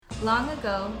Long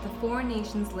ago, the four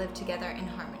nations lived together in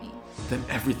harmony. Then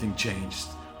everything changed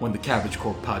when the Cabbage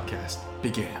Corp podcast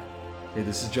began. Hey,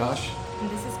 this is Josh. And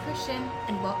this is Christian,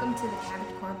 and welcome to the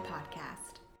Cabbage Corp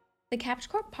podcast. The Cabbage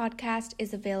Corp podcast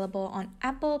is available on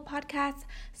Apple Podcasts,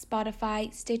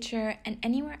 Spotify, Stitcher, and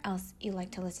anywhere else you like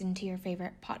to listen to your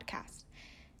favorite podcast.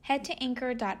 Head to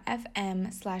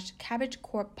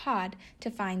anchor.fm/cabbagecorppod to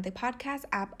find the podcast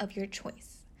app of your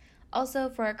choice. Also,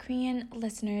 for our Korean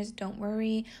listeners, don't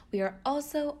worry, we are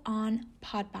also on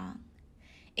Podbbang.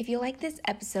 If you like this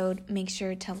episode, make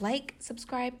sure to like,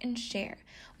 subscribe, and share.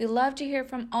 We love to hear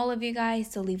from all of you guys,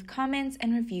 so leave comments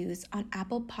and reviews on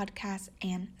Apple Podcasts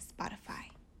and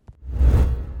Spotify.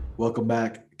 Welcome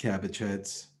back, Cabbage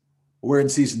Heads. We're in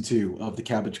season 2 of the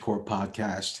Cabbage Corp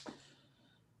podcast.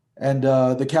 And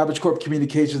the Cabbage Corp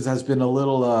communications has been a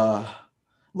little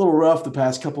rough the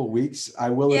past couple of weeks. I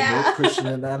will admit,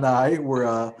 Christian and I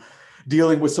were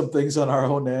dealing with some things on our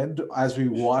own end as we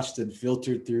watched and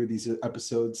filtered through these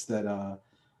episodes that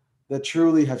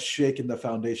truly have shaken the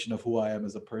foundation of who I am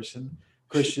as a person.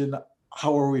 Christian,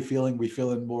 how are we feeling? We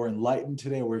feeling more enlightened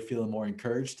today, or we're feeling more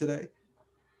encouraged today?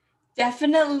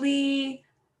 Definitely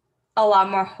a lot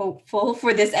more hopeful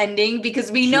for this ending because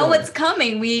we know what's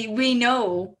coming. We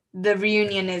know the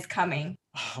reunion is coming.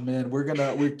 Oh man,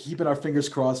 we're keeping our fingers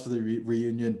crossed for the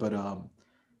reunion, but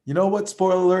you know what?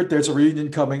 Spoiler alert, there's a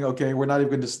reunion coming, okay? We're not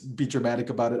even going to be dramatic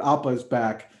about it. Appa is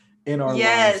back in our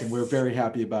lives, and we're very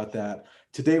happy about that.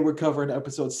 Today, we're covering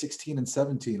episodes 16 and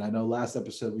 17. I know last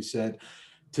episode we said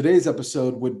today's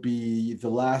episode would be the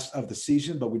last of the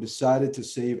season, but we decided to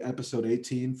save episode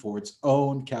 18 for its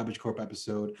own Cabbage Corp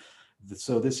episode.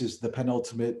 So this is the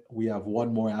penultimate. We have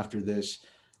one more after this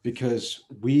because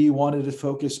we wanted to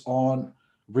focus on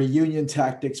reunion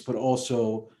tactics, but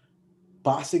also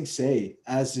Ba Sing Se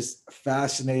as this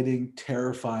fascinating,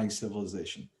 terrifying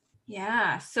civilization.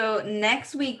 Yeah, so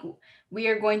next week we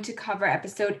are going to cover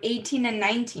episode 18 and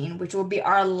 19, which will be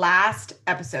our last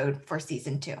episode for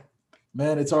season 2.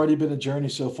 Man, it's already been a journey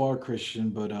so far,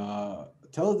 Christian, but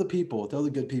tell the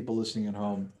good people listening at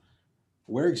home,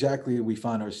 where exactly we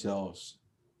find ourselves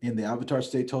in the Avatar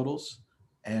state totals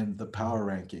and the power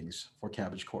rankings for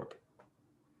Cabbage Corp.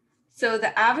 So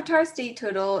the Avatar state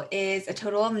total is a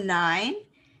total of 9,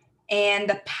 and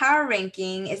the power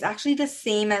ranking is actually the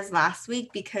same as last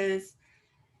week because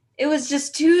it was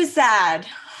just too sad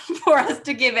for us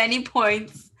to give any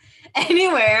points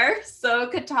anywhere. So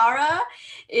Katara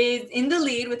is in the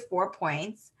lead with 4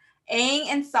 points. Aang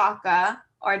and Sokka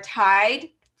are tied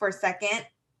for second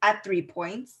at 3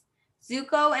 points.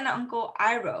 Zuko and Uncle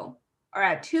Iroh are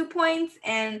at 2 points,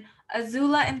 and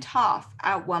Azula and Toph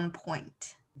at 1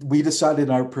 point. We decided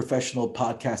in our professional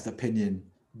podcast opinion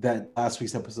that last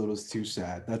week's episode was too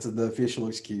sad. That's the official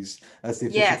excuse. That's the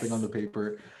official thing on the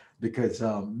paper, because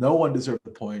no one deserved the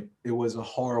point. It was a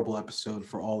horrible episode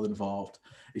for all involved,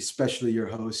 especially your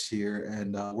hosts here.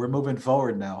 And we're moving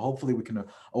forward now. Hopefully we can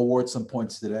award some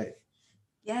points today.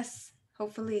 Yes,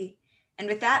 hopefully. And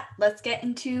with that, let's get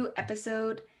into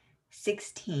episode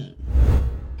 16.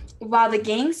 While the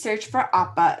gang search for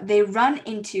Appa, they run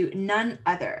into none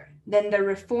other than the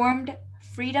reformed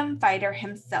freedom fighter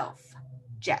himself,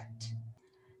 Jet.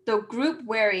 The group,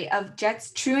 wary of Jet's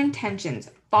true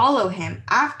intentions, follow him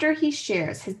after he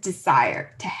shares his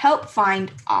desire to help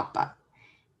find Appa.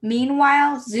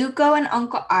 Meanwhile, Zuko and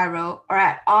Uncle Iroh are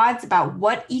at odds about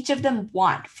what each of them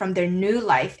want from their new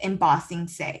life in Ba Sing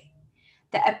Se.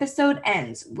 The episode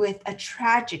ends with a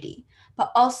tragedy,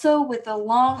 but also with a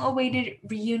long-awaited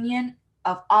reunion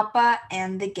of Appa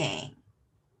and the gang.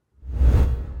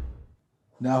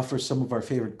 Now for some of our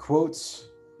favorite quotes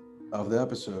of the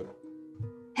episode.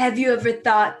 Have you ever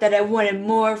thought that I wanted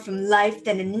more from life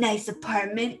than a nice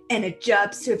apartment and a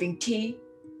job serving tea?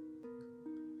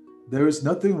 There is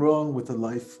nothing wrong with a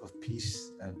life of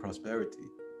peace and prosperity.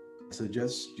 I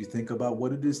suggest you think about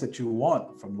what it is that you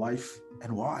want from life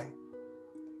and why.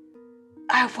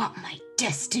 I want my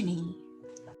destiny.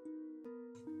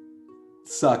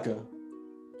 Sokka.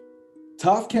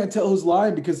 Toph can't tell who's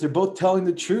lying because they're both telling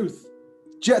the truth.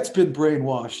 Jet's been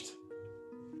brainwashed.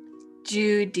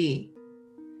 Judy.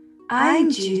 I'm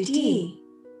Judy.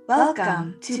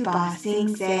 Welcome to Ba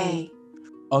Sing Se.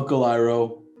 Uncle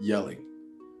Iroh yelling.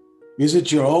 Is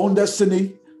it your own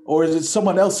destiny, or is it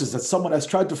someone else's that someone has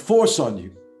tried to force on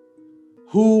you?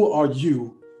 Who are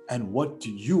you, and what do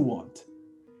you want?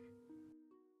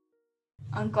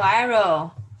 Uncle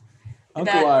Iroh.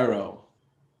 Iroh.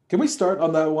 Can we start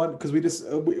on that one? Because we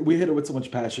hit it with so much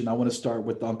passion. I want to start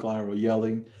with Uncle Iroh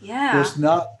yelling. Yeah. There's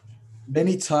not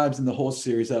many times in the whole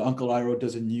series that Uncle Iroh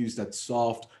doesn't use that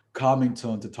soft, calming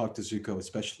tone to talk to Zuko,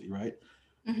 especially, right?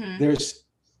 Mm-hmm. There's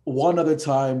one other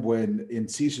time when in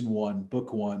season 1,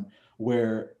 book 1,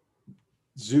 where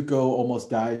Zuko almost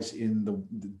dies in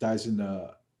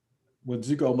the when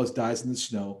Zuko almost dies in the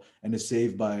snow and is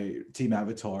saved by Team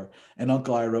Avatar, and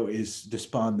Uncle Iroh is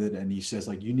despondent and he says,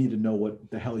 like, you need to know what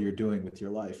the hell you're doing with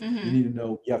your life. Mm-hmm. You need to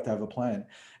know, you have to have a plan.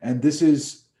 And this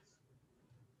is,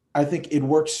 I think it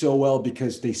works so well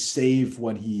because they save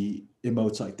when he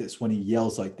emotes like this, when he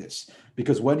yells like this.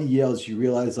 Because when he yells, you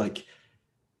realize like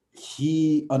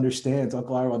he understands,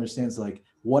 Uncle Iroh understands like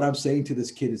what I'm saying to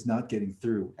this kid is not getting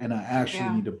through. And I actually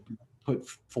need to put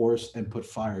force and put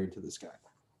fire into this guy.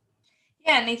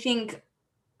 Yeah, and I think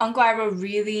Uncle Iroh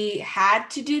really had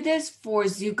to do this for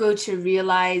Zuko to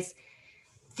realize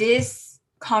this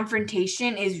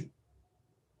confrontation is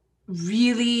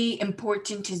really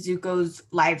important to Zuko's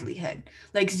livelihood.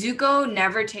 Like, Zuko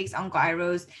never takes Uncle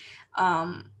Iroh's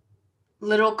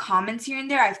little comments here and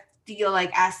there, I feel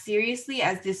like, as seriously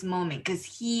as this moment, because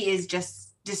he is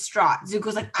just distraught.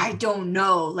 Zuko's like, I don't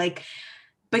know, like,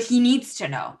 but he needs to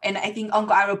know. And I think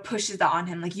Uncle Iroh pushes that on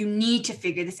him, like, you need to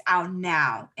figure this out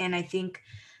now. And I think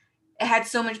it had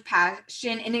so much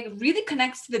passion, and it really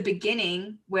connects to the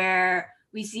beginning where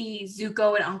we see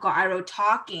Zuko and Uncle Iroh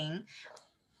talking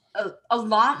a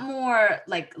lot more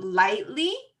like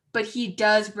lightly, but he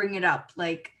does bring it up,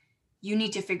 like, you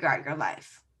need to figure out your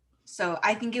life. So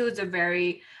I think it was a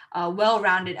very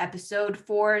well-rounded episode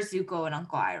for Zuko and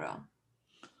Uncle Iroh.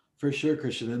 For sure,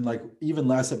 Christian. And like even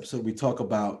last episode, we talk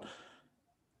about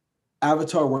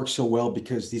Avatar works so well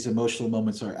because these emotional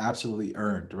moments are absolutely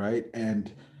earned, right?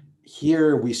 And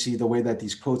here we see the way that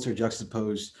these quotes are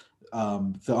juxtaposed.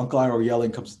 The Uncle Iroh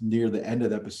yelling comes near the end of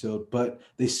the episode, but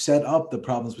they set up the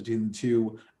problems between the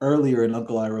two earlier in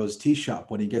Uncle Iroh's tea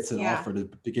shop when he gets an offer to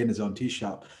begin his own tea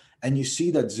shop. And you see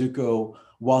that Zuko,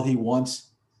 while he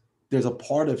wants, there's a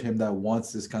part of him that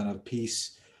wants this kind of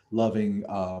peace-loving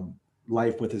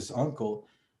life with his uncle,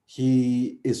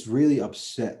 he is really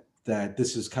upset that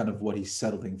this is kind of what he's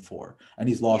settling for. And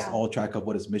he's lost all track of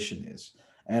what his mission is.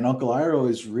 And Uncle Iroh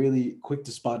is really quick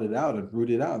to spot it out and root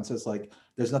it out and says, like,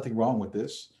 there's nothing wrong with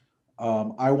this.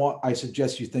 I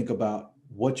suggest you think about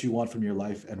what you want from your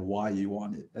life and why you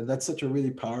want it. And that's such a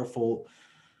really powerful,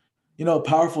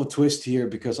 powerful twist here,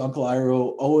 because Uncle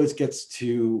Iroh always gets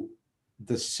to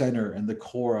the center and the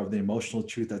core of the emotional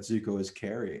truth that Zuko is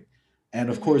carrying. And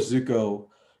of course, Zuko,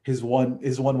 his one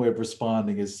way of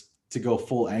responding is to go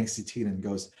full angsty teen and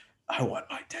goes, I want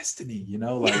my destiny,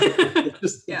 like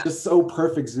it's just so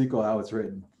perfect, Zuko, how it's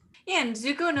written. Yeah, and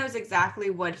Zuko knows exactly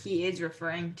what he is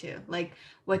referring to. Like,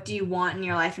 what do you want in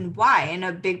your life and why? And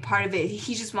a big part of it,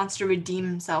 he just wants to redeem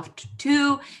himself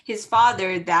to his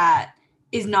father that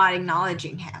is not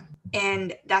acknowledging him.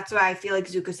 And that's why I feel like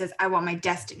Zuko says, I want my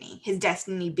destiny. His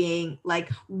destiny being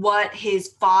like what his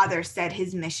father said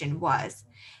his mission was.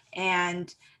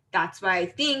 And that's why I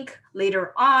think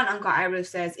later on, Uncle Iroh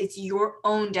says, it's your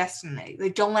own destiny.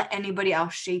 Like, don't let anybody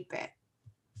else shape it.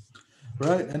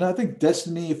 Right. And I think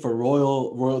destiny for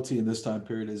royalty in this time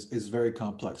period is very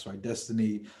complex, right?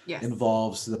 Destiny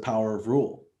involves the power of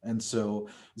rule. And so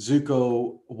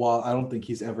Zuko, while I don't think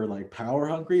he's ever like power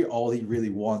hungry, all he really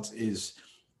wants is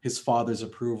his father's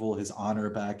approval, his honor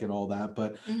back and all that.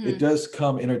 But it does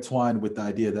come intertwined with the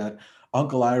idea that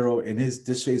Uncle Iroh in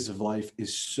this phase of life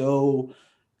is so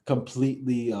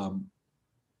completely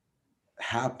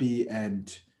happy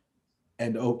and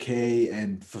okay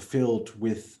and fulfilled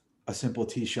with a simple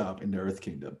tea shop in the Earth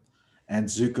Kingdom. And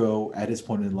Zuko, at his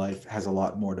point in life, has a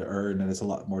lot more to earn and has a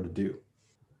lot more to do.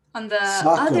 On the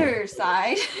other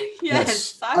side,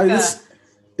 Sokka.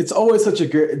 It's always such a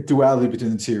great duality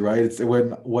between the two, right? It's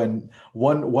when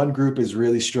one group is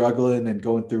really struggling and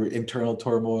going through internal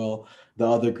turmoil, the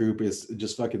other group is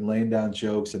just fucking laying down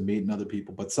jokes and meeting other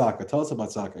people. But Sokka, tell us about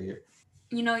Sokka here.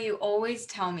 You always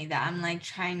tell me that I'm like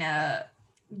trying to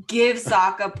give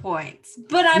Sokka points,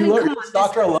 but I mean, come on, this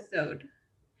episode.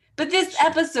 But this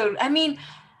episode, I mean,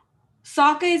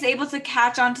 Sokka is able to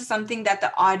catch on to something that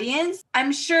the audience,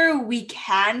 I'm sure we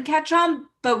can catch on,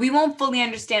 but we won't fully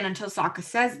understand until Sokka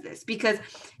says this, because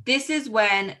this is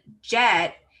when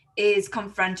Jet is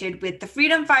confronted with the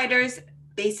freedom fighters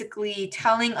basically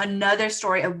telling another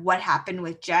story of what happened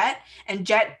with Jet, and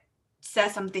Jet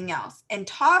says something else. And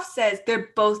Toph says they're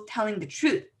both telling the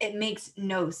truth. It makes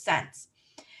no sense.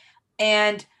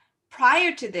 And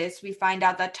prior to this, we find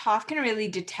out that Toph can really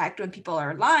detect when people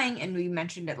are lying, and we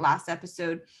mentioned it last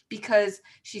episode, because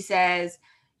she says,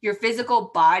 your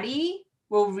physical body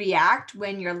will react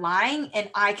when you're lying, and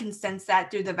I can sense that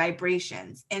through the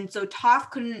vibrations. And so Toph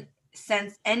couldn't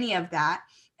sense any of that,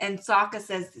 and Sokka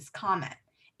says this comment.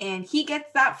 And he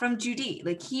gets that from Judy.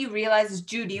 Like, he realizes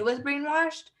Judy was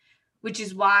brainwashed, which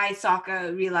is why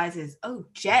Sokka realizes, oh,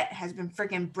 Jet has been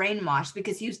freaking brainwashed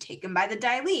because he was taken by the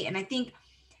Dai Li. And I think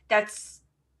that's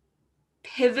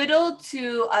pivotal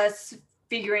to us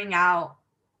figuring out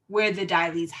where the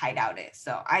Dai Li's hideout is.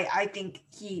 So I think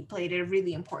he played a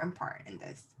really important part in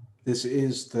this. This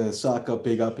is the Sokka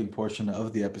big upping portion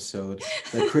of the episode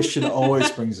that Christian always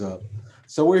brings up.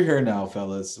 So we're here now,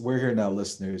 fellas. We're here now,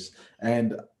 listeners.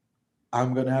 And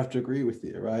I'm gonna have to agree with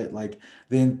you, right? Like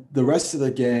the rest of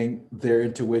the gang, their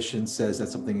intuition says that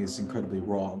something is incredibly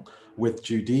wrong with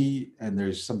Judy, and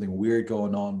there's something weird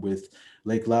going on with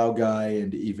Lake Laogai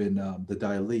and even the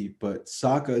Dai Li. But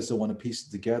Sokka is the one to piece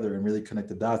it together and really connect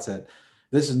the dots that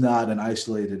this is not an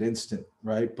isolated instant,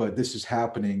 right? But this is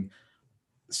happening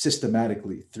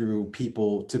systematically through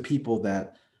people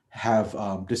that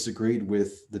have disagreed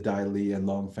with the Dai Li and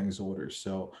Long Feng's orders.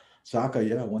 So Sokka,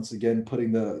 yeah, once again,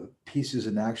 putting the pieces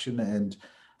in action and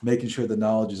making sure the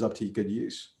knowledge is up to good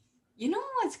use. You know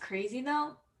what's crazy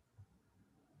though?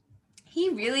 He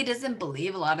really doesn't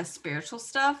believe a lot of spiritual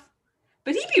stuff,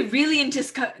 but he'd be really into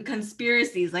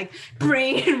conspiracies, like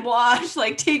brainwash,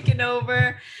 like taking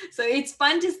over. So it's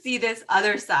fun to see this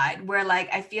other side where, like,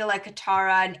 I feel like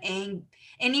Katara and Aang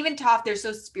and even Toph, they're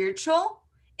so spiritual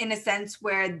in a sense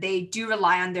where they do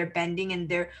rely on their bending and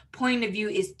their point of view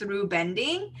is through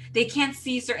bending. They can't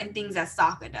see certain things as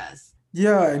Sokka does.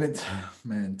 Yeah, and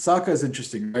Sokka is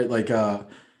interesting, right? Like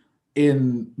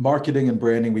in marketing and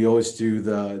branding, we always do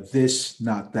the this,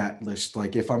 not that list.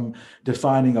 Like if I'm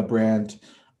defining a brand,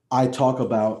 I talk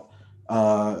about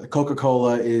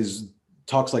Coca-Cola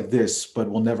talks like this, but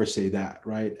will never say that,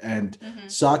 right? And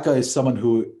Sokka is someone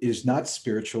who is not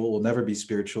spiritual, will never be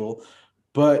spiritual,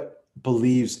 but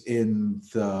believes in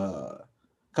the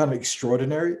kind of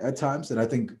extraordinary at times, and I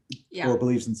think or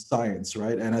believes in science,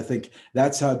 right? And I think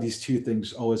that's how these two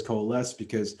things always coalesce,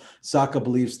 because Sokka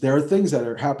believes there are things that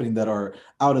are happening that are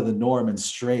out of the norm and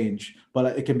strange,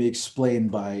 but it can be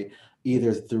explained by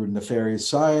either through nefarious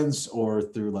science or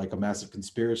through like a massive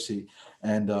conspiracy.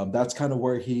 And that's kind of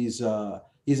where he's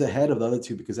ahead of the other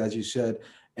two, because as you said,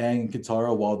 Aang and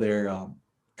Katara, while their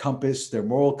their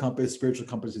moral compass, spiritual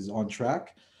compass is on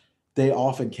track, they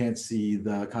often can't see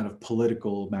the kind of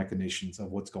political machinations of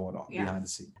what's going on behind the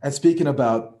scene. And speaking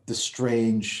about the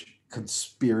strange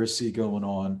conspiracy going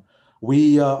on,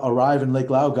 we arrive in Lake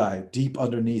Laogai, deep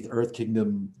underneath Earth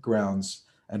Kingdom grounds,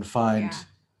 and find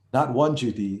not one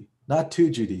Judy, not two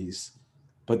Judys,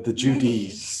 but the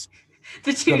Judys.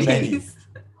 The Judys.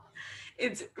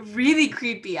 It's really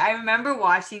creepy. I remember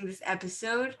watching this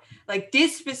episode, like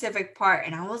this specific part,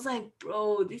 and I was like,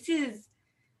 bro, this is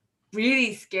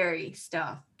really scary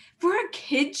stuff. For a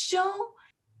kid's show,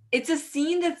 it's a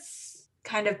scene that's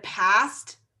kind of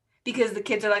past because the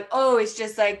kids are like, oh, it's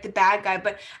just like the bad guy.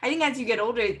 But I think as you get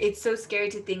older, it's so scary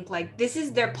to think like this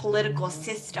is their political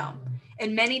system.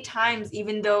 And many times,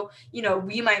 even though, you know,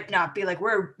 we might not be like,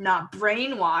 we're not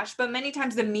brainwashed, but many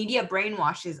times the media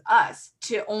brainwashes us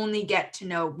to only get to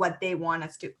know what they want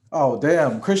us to. Oh,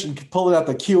 damn. Christian pulling out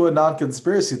the QAnon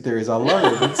conspiracy theories. I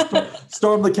love it.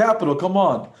 Storm the Capitol. Come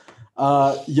on.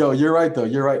 You're right though.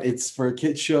 You're right. It's for a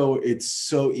kid show. It's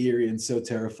so eerie and so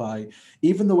terrifying.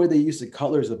 Even the way they use the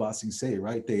colors of Ba Sing Se,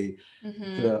 right? The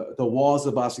walls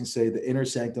of Ba Sing Se, the inner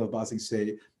sanctum of Ba Sing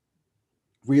Se,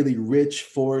 really rich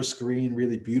forest green,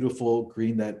 really beautiful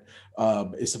green that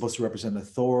is supposed to represent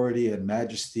authority and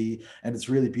majesty, and it's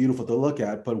really beautiful to look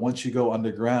at. But once you go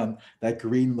underground, that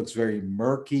green looks very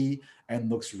murky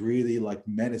and looks really like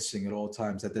menacing at all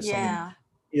times. That there's something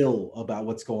ill about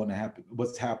what's going to happen,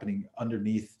 what's happening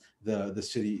underneath the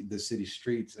city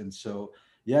streets. And so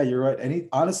you're right.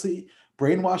 Honestly,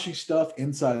 brainwashing stuff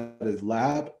inside his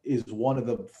lab is one of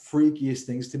the freakiest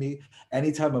things to me.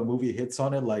 Anytime a movie hits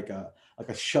on it, like a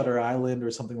Shutter Island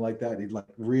or something like that, it like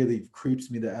really creeps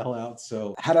me the hell out.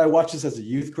 So had I watched this as a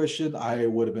youth Christian, I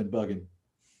would have been bugging.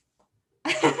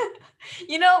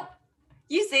 You know,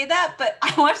 you say that, but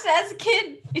I watched it as a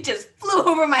kid. It just flew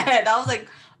over my head. I was like,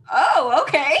 oh,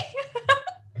 okay.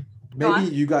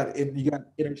 Maybe your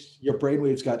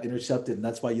brainwaves got intercepted, and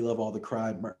that's why you love all the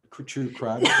true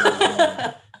crime.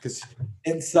 Because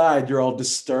inside you're all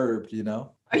disturbed, you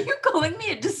know? Are you calling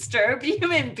me a disturbed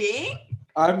human being?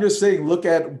 I'm just saying, look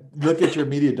at your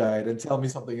media diet and tell me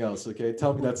something else, okay?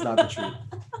 Tell me that's not the truth.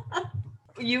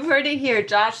 You've heard it here.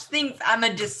 Josh thinks I'm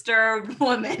a disturbed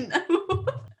woman.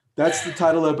 That's the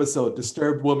title episode.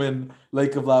 Disturbed Woman,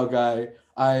 Lake of Laogai,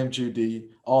 I am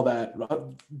Judy, all that.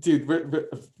 Dude,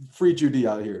 free Judy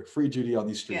out here. Free Judy on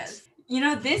these streets. Yes. You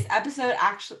know, this episode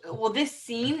this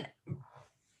scene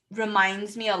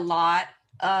reminds me a lot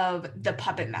of The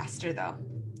Puppet Master, though.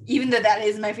 Even though that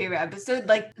is my favorite episode,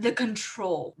 like the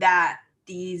control that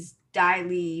these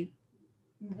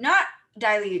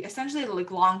essentially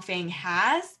like Long Feng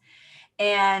has,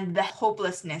 and the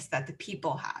hopelessness that the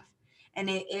people have. And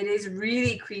it is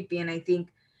really creepy. And I think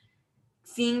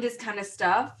seeing this kind of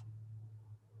stuff,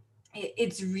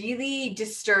 it's really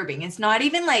disturbing. It's not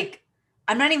even like,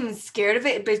 I'm not even scared of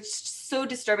it, but it's so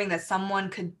disturbing that someone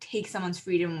could take someone's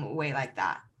freedom away like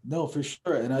that. No, for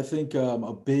sure. And I think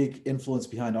a big influence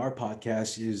behind our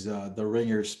podcast is the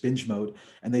Ringer's Binge Mode.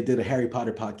 And they did a Harry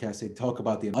Potter podcast. They talk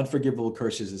about the unforgivable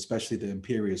curses, especially the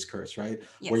Imperius curse, right?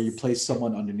 Yes. Where you place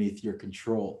someone underneath your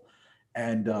control.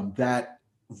 And that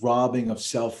robbing of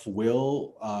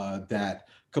self-will, that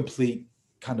complete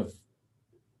kind of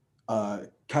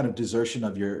desertion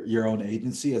of your own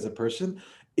agency as a person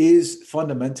is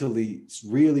fundamentally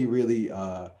really, really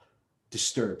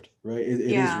disturbed, right? It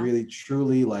is really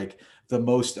truly like the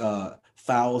most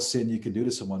foul sin you can do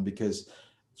to someone, because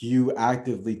you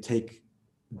actively take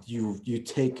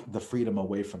the freedom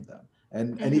away from them.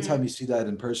 And anytime you see that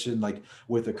in person, like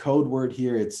with a code word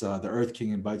here, it's the Earth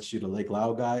King invites you to Lake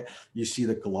Laogai. You see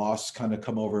the gloss kind of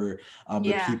come over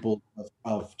the people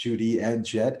of Judy and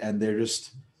Jet, and they're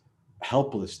just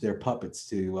helpless. They're puppets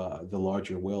to the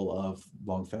larger will of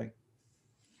Long Feng.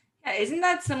 Yeah, isn't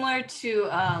that similar to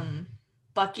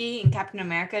Bucky in Captain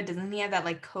America? Doesn't he have that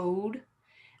like code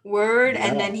word,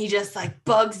 and then he just like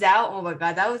bugs out? Oh my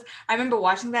god, I remember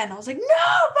watching that and I was like,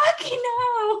 no, Bucky,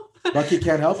 no. Bucky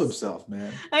can't help himself,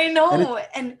 man. I know.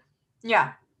 And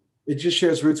it just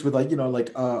shares roots with like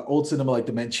old cinema, like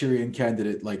the Manchurian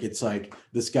Candidate. Like it's like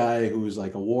this guy who's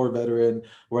like a war veteran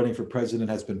running for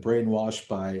president has been brainwashed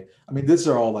by, I mean, these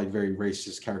are all like very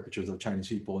racist caricatures of Chinese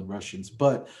people and Russians,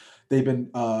 but they've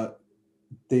been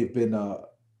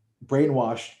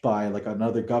brainwashed by like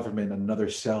another government, another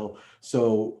cell.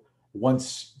 So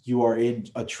once you are in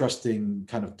a trusting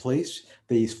kind of place,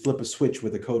 they flip a switch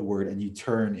with a code word and you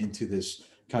turn into this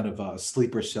kind of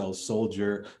sleeper cell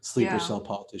soldier, sleeper cell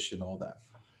politician, all that.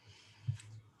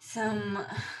 Some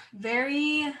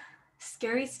very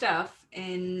scary stuff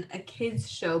in a kids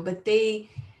show, but they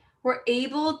were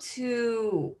able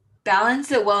to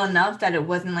balance it well enough that it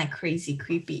wasn't like crazy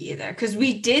creepy either, because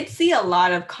we did see a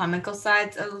lot of comical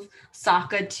sides of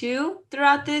Sokka too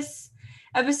throughout this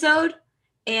episode,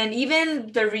 and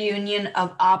even the reunion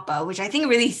of Appa, which I think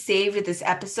really saved this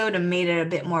episode and made it a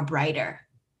bit more brighter.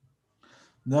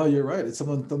 No, you're right. It's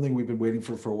something we've been waiting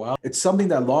for a while. It's something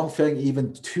that Long Feng,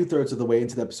 even 2/3 of the way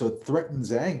into the episode, threatened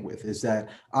Zhang with, is that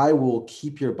I will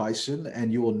keep your bison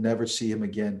and you will never see him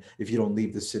again if you don't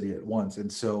leave the city at once.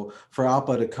 And so for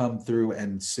Appa to come through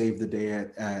and save the day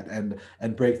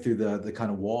and break through the kind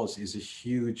of walls is a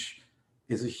huge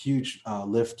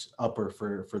lift upper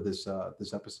for this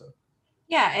episode.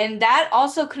 Yeah, and that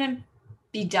also couldn't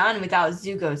be done without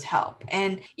Zuko's help.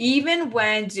 And even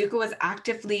when Zuko was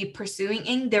actively pursuing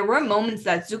Aang, there were moments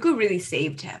that Zuko really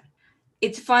saved him.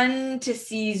 It's fun to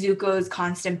see Zuko's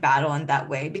constant battle in that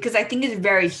way, because I think it's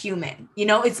very human. You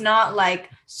know, it's not like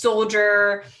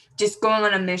soldier just going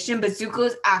on a mission, but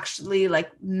Zuko's actually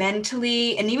like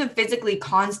mentally and even physically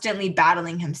constantly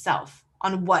battling himself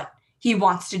on what he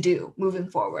wants to do moving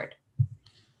forward.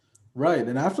 Right.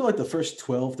 And after like the first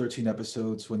 12, 13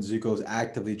 episodes, when Zuko's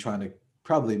actively trying to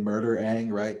probably murder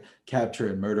Aang, right? Capture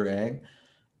and murder Aang.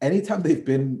 Anytime they've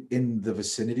been in the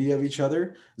vicinity of each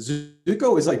other,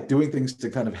 Zuko is like doing things to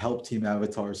kind of help Team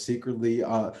Avatar secretly,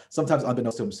 sometimes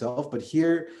unbeknownst to himself. But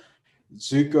here,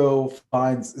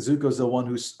 Zuko's the one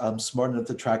who's smart enough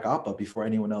to track Appa before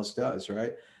anyone else does,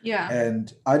 right? Yeah.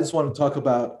 And I just want to talk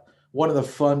about one of the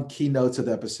fun keynotes of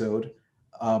the episode,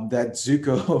 that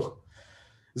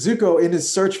Zuko in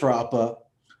his search for Appa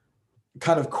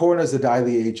kind of corners the Dai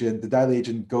Li agent. The Dai Li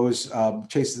agent goes,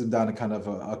 chases him down a kind of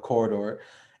a corridor,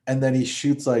 and then he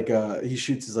shoots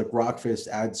his like rock fist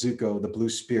at Zuko, the blue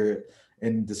spirit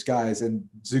in disguise, and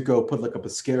Zuko put like up a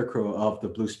scarecrow of the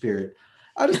blue spirit.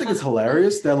 I just think it's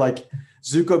hilarious that like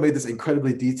Zuko made this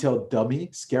incredibly detailed dummy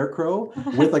scarecrow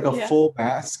with like a full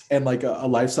mask and like a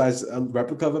life-size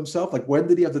replica of himself. Like, when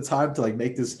did he have the time to like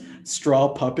make this straw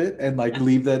puppet and like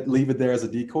leave it there as a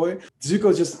decoy?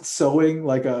 Zuko's just sewing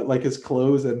like his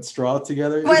clothes and straw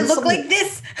together. Oh, I look like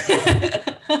this.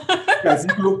 Yeah,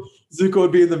 Zuko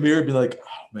would be in the mirror and be like,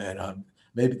 "Oh man,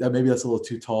 maybe that's a little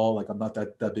too tall. Like, I'm not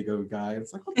that big of a guy."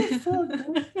 It's like, what the fuck,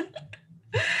 man?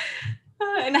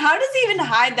 And how does he even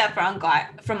hide that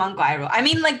from Uncle Iroh? I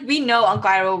mean, like, we know Uncle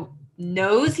Iroh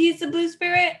knows he's the blue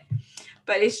spirit,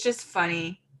 but it's just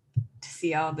funny to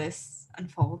see all this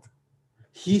unfold.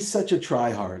 He's such a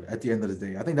tryhard at the end of the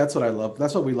day. I think that's what I love.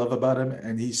 That's what we love about him.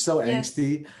 And he's so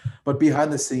angsty, but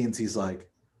behind the scenes, he's like,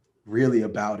 really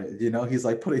about it. You know, he's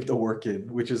like putting the work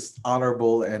in, which is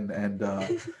honorable and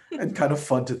kind of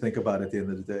fun to think about at the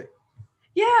end of the day.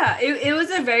 Yeah, it was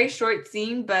a very short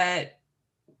scene, but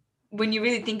when you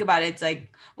really think about it, it's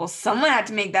like, well, someone had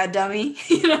to make that dummy,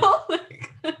 you know?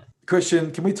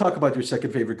 Christian, can we talk about your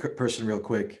second favorite person real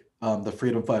quick? The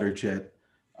freedom fighter Jet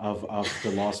of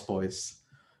the Lost Boys.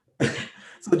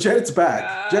 So Jet's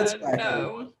back. Jet's back.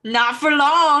 No, not for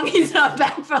long. He's not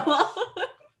back for long.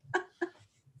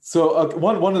 So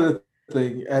one of the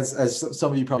thing, as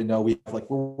some of you probably know, we're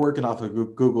working off a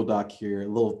Google Doc here, a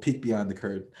little peek behind the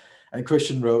curtain. And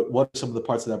Christian wrote, what are some of the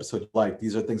parts of the episode you like?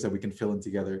 These are things that we can fill in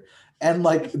together. And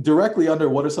like directly under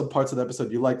what are some parts of the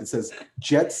episode you liked, it says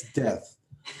Jet's death.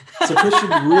 So Christian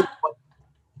really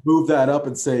move that up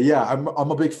and say, yeah, I'm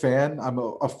a big fan. I'm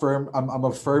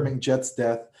affirming Jet's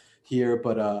death here,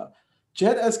 but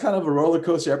Jet has kind of a roller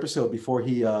coaster episode before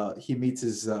he meets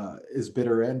his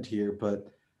bitter end here.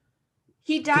 But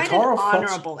he died Katara an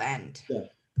honorable end. Yeah,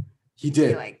 he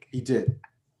did. He did.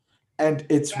 And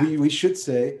it's we should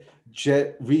say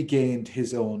Jet regained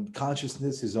his own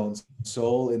consciousness, his own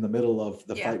soul in the middle of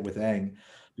the fight with Aang,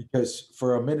 because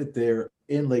for a minute there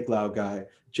in Lake Laogai,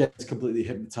 Jet is completely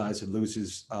hypnotized and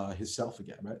loses his self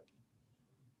again, right?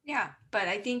 Yeah, but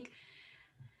I think,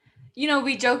 you know,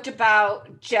 we joked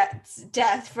about Jet's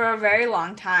death for a very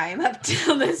long time up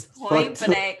till this point, but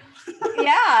like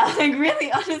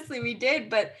really, honestly, we did.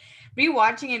 But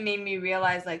rewatching it made me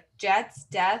realize like Jet's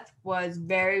death was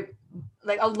very,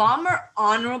 like a lot more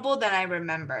honorable than I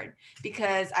remembered,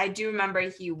 because I do remember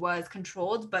he was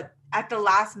controlled, but at the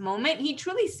last moment, he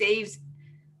truly saves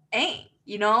Aang.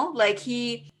 You know, like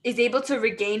he is able to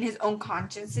regain his own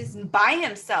consciousness by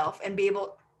himself and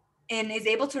is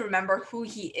able to remember who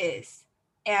he is.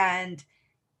 And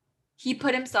he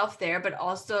put himself there, but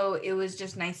also it was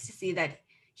just nice to see that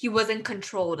he wasn't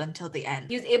controlled until the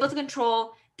end. He was able to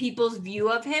control people's view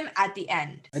of him at the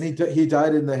end. And he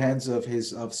died in the hands of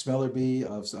Smellerbee,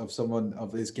 of someone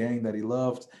of his gang that he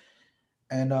loved.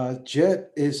 And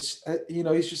Jet is,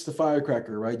 he's just a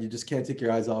firecracker, right? You just can't take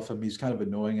your eyes off him. He's kind of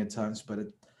annoying at times, but at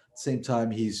the same time,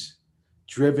 he's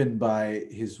driven by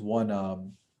his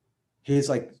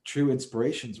like true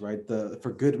inspirations, right?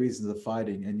 For good reasons of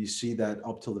fighting. And you see that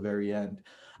up till the very end.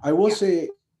 I will say,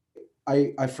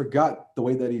 I forgot the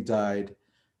way that he died,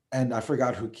 and I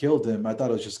forgot who killed him. I thought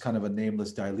it was just kind of a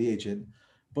nameless Dai Li agent.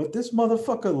 But this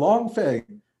motherfucker Long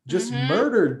Feng just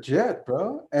murdered Jet,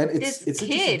 bro. And it's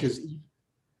interesting because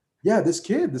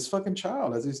this fucking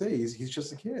child, as you say, he's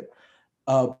just a kid.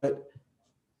 But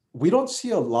we don't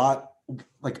see a lot,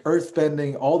 like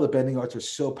earthbending, all the bending arts are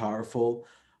so powerful,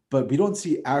 but we don't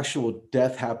see actual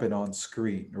death happen on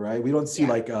screen, right? We don't see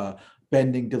like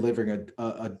bending delivering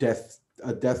a death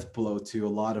blow to a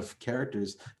lot of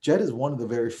characters. Jet is one of the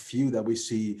very few that we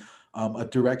see a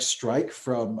direct strike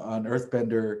from an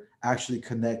earthbender actually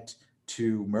connect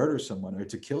to murder someone or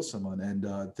to kill someone. And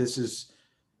this is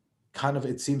kind of,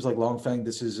 it seems like Long Feng,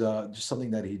 this is just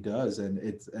something that he does,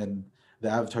 and the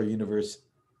Avatar universe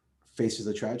faces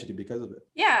a tragedy because of it.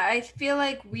 Yeah, I feel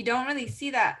like we don't really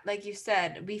see that. Like you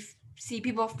said, we see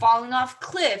people falling off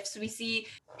cliffs, we see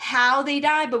how they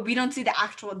die, but we don't see the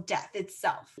actual death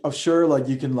itself. I'm sure like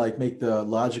you can like make the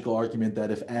logical argument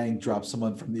that if Aang drops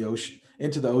someone from the ocean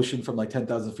into the ocean from like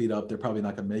 10,000 feet up, they're probably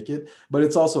not going to make it. But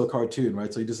it's also a cartoon,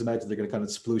 right? So you just imagine they're going to kind of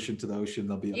sploosh into the ocean.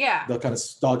 They'll kind of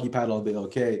doggy paddle and be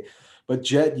okay. But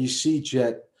Jet, you see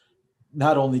Jet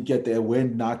not only get the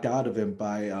wind knocked out of him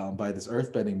by this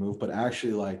earthbending move, but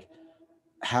actually like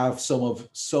have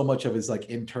so much of his like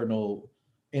internal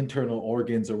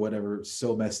organs or whatever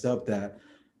so messed up that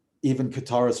even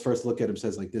Katara's first look at him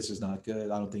says like, this is not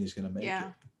good. I don't think he's going to make it.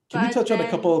 Can we touch on a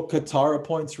couple Katara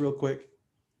points real quick?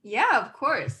 Yeah, of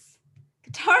course.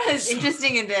 Katara is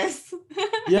interesting in this.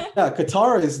 Yeah,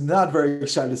 Katara is not very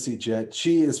excited to see Jet.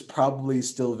 She is probably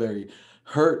still very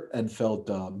hurt and felt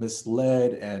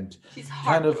misled and she's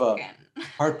kind of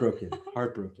heartbroken.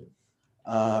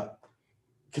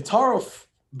 Katara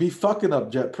be fucking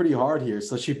up Jet pretty hard here.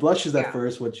 So she blushes at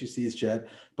first when she sees Jet,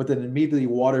 but then immediately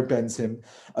water bends him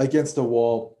against the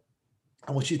wall.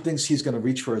 And when she thinks he's going to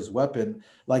reach for his weapon,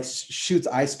 like shoots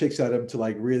ice picks at him to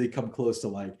like really come close to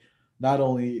like not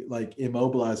only like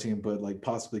immobilizing him, but like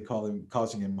possibly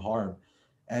causing him harm.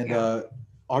 And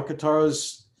our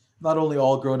Katara's not only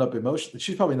all grown up emotionally,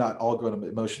 she's probably not all grown up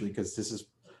emotionally because this is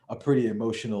a pretty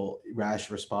emotional, rash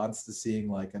response to seeing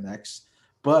like an ex,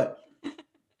 but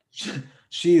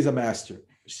she is a master.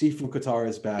 Sifu Katara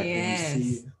is back, and you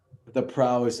see the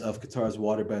prowess of Katara's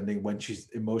waterbending when she's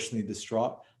emotionally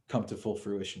distraught come to full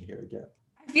fruition here again.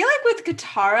 I I feel like with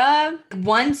Katara,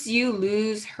 once you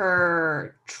lose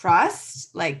her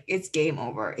trust, like it's game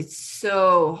over. It's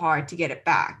so hard to get it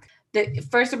back. The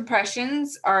first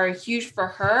impressions are huge for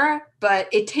her, but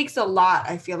it takes a lot,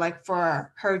 I feel like,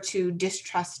 for her to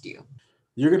distrust you.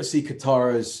 You're going to see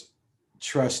Katara's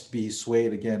trust be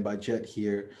swayed again by Jet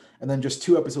here. And then just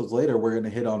 2 episodes later, we're going to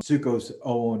hit on Zuko's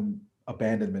own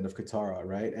abandonment of Katara,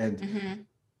 right? And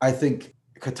I think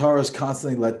Katara's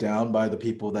constantly let down by the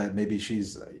people that maybe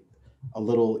she's a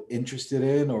little interested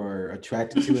in or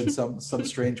attracted to in some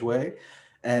strange way.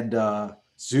 And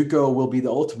Zuko will be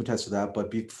the ultimate test of that. But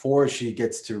before she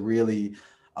gets to really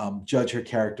judge her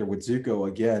character with Zuko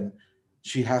again,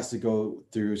 she has to go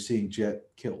through seeing Jet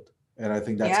killed. And I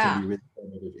think that's going to be really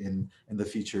formative in the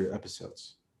future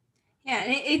episodes. Yeah,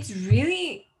 and it's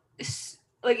really,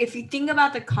 like, if you think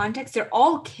about the context, they're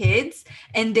all kids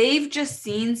and they've just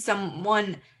seen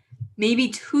someone maybe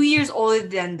 2 years older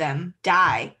than them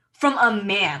die from a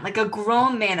man, like a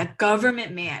grown man, a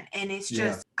government man. And it's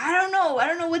just, I don't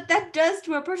know what that does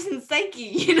to a person's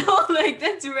psyche, like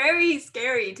that's very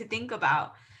scary to think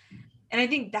about. And I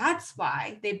think that's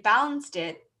why they balanced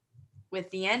it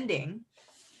with the ending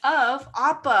of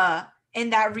Appa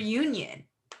and that reunion.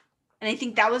 And I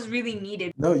think that was really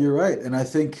needed. No, you're right. And I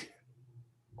think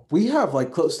we have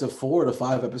like close to 4 to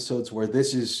 5 episodes where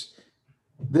this is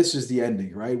the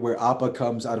ending, right? Where Appa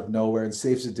comes out of nowhere and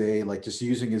saves the day, like just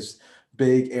using his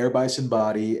big air bison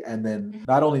body, and then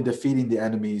not only defeating the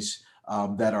enemies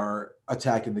that are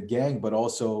attacking the gang, but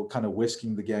also kind of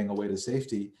whisking the gang away to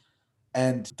safety.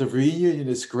 And the reunion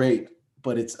is great,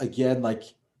 but it's again like,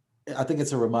 I think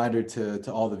it's a reminder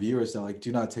to all the viewers that like,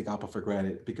 do not take Appa for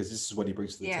granted, because this is what he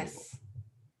brings to the table.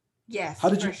 Yes. How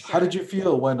did you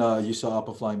feel when you saw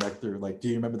Appa flying back through? Like, do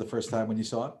you remember the first time when you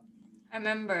saw it? I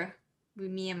remember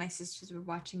me and my sisters were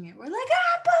watching it. We're like,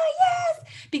 Appa, yes!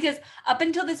 Because up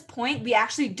until this point, we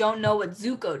actually don't know what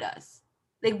Zuko does.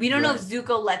 Like, we don't know if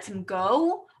Zuko lets him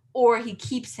go or he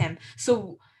keeps him.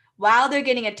 So while they're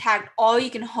getting attacked, all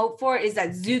you can hope for is that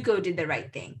Zuko did the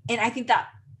right thing. And I think that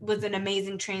was an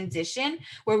amazing transition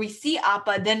where we see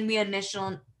Appa, then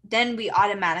we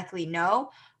automatically know,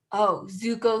 oh,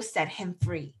 Zuko set him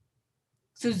free.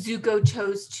 So Zuko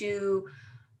chose to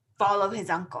follow his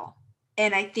uncle.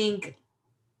 And I think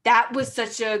that was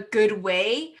such a good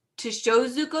way to show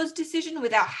Zuko's decision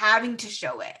without having to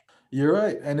show it. You're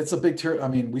right. And it's a big turn. I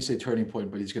mean, we say turning point,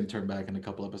 but he's going to turn back in a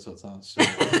couple episodes on. So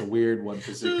it's a weird one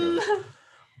for Zuko.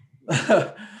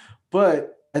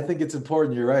 But I think it's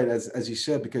important, you're right, as you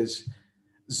said, because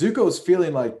Zuko's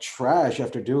feeling like trash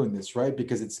after doing this, right?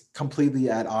 Because it's completely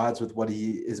at odds with what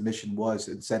his mission was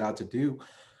and set out to do.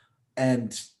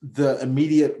 And the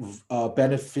immediate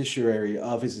beneficiary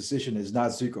of his decision is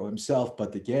not Zuko himself,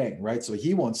 but the gang, right? So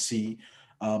he won't see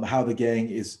how the gang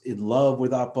is in love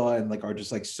with Appa and like are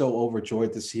just like so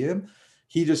overjoyed to see him.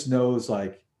 He just knows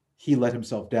like he let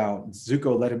himself down.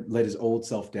 Zuko let his old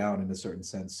self down in a certain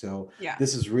sense. So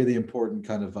this is really important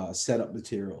kind of setup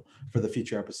material for the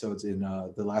future episodes in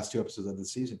the last 2 episodes of the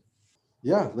season.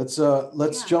 Yeah,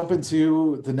 let's jump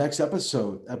into the next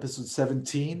episode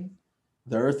 17,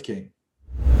 The Earth King.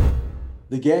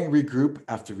 The gang regroup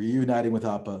after reuniting with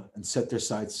Appa and set their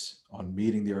sights on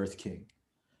meeting the Earth King.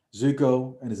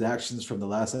 Zuko and his actions from the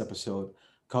last episode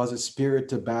cause his spirit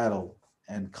to battle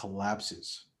and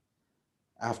collapses.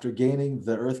 After gaining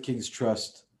the Earth King's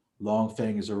trust, Long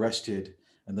Feng is arrested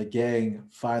and the gang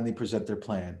finally present their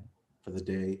plan for the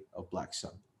day of Black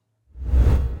Sun.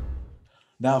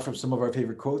 Now from some of our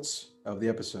favorite quotes of the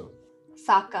episode.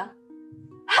 Sokka.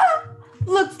 Ha!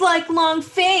 Looks like Long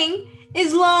Feng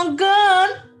is long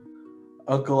gone.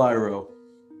 Uncle Iroh.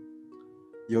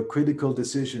 Your critical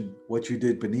decision, what you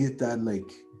did beneath that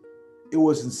lake, it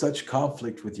was in such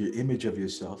conflict with your image of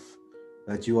yourself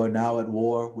that you are now at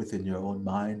war within your own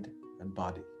mind and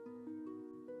body.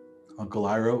 Uncle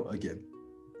Iroh again.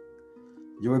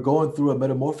 You are going through a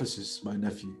metamorphosis, my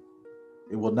nephew.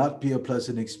 It will not be a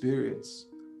pleasant experience,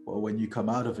 but when you come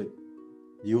out of it,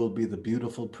 you will be the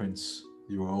beautiful prince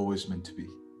you were always meant to be.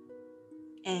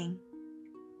 Aang.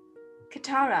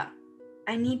 Katara,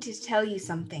 I need to tell you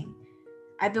something.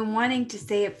 I've been wanting to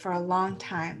say it for a long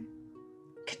time.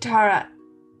 Katara,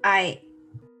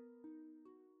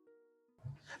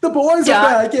 The boys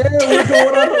are back. Yeah, we're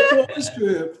going on a boys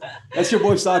trip. That's your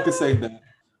boy Sokka saying that.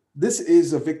 This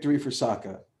is a victory for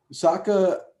Sokka.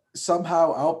 Sokka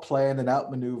somehow outplanned and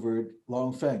outmaneuvered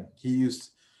Long Feng. He used,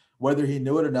 whether he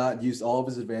knew it or not, used all of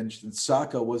his advantage. And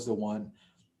Sokka was the one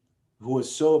who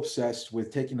was so obsessed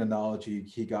with taking the knowledge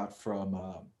he got from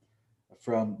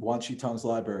Wan Shi Tong's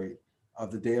library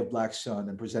of the Day of Black Sun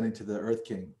and presenting to the Earth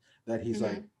King that he's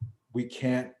like, we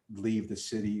can't leave the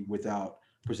city without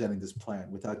presenting this plan,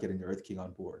 without getting the Earth King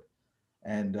on board.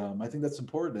 And I think that's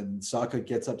important. And Sokka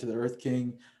gets up to the Earth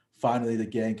King. Finally, the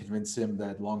gang convinced him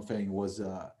that Long Feng was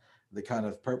the kind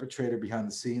of perpetrator behind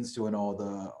the scenes doing all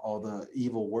the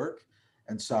evil work.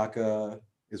 And Sokka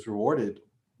is rewarded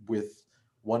with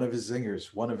one of his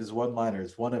zingers, one of his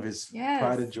one-liners, one of his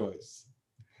pride and joys.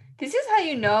 This is how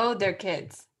you know they're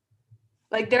kids.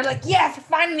 Like, they're like, yes,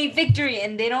 finally victory.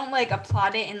 And they don't like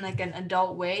applaud it in like an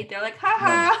adult way. They're like, ha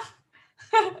ha.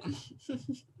 No.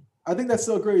 I think that's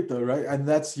so great though, right? And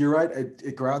you're right.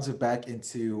 It grounds it back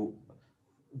into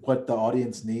what the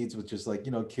audience needs, which is like,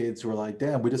 kids who are like,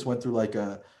 damn, we just went through like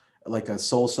a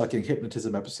soul-sucking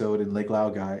hypnotism episode in Lake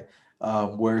Laogai,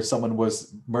 where someone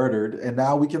was murdered, and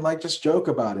now we can like just joke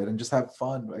about it and just have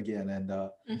fun again. And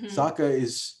Sokka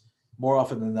is more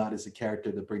often than not is a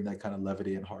character to bring that kind of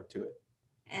levity and heart to it.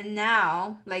 And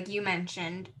now, like you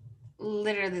mentioned,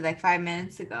 literally like 5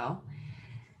 minutes ago,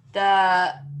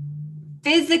 the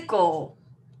physical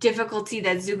difficulty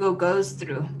that Zuko goes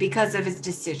through because of his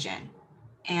decision.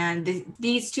 And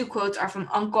these two quotes are from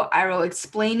Uncle Iroh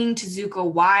explaining to Zuko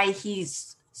why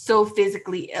he's so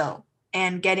physically ill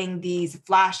and getting these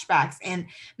flashbacks and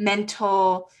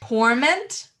mental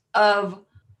torment of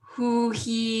who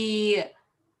he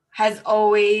has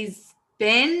always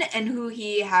been and who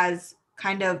he has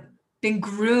kind of been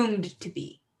groomed to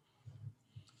be.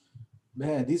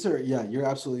 Man, you're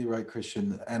absolutely right,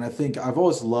 Christian. And I think I've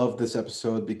always loved this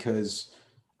episode because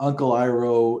Uncle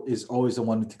Iroh is always the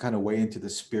one to kind of weigh into the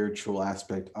spiritual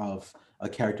aspect of a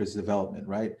character's development,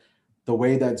 right? The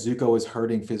way that Zuko is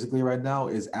hurting physically right now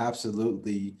is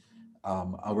absolutely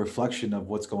a reflection of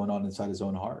what's going on inside his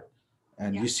own heart.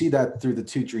 And you see that through the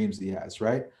two dreams he has,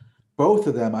 right? Both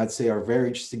of them, I'd say, are very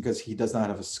interesting because he does not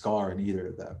have a scar in either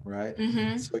of them, right?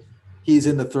 Mm-hmm. So he's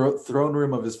in the throne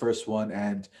room of his first one,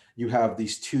 and you have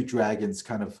these two dragons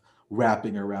kind of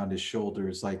wrapping around his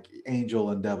shoulders, like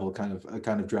angel and devil kind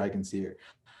of dragons here.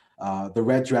 The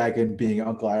red dragon being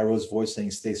Uncle Iroh's voice saying,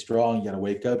 stay strong, you gotta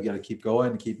wake up, you gotta keep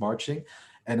going and keep marching.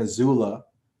 And Azula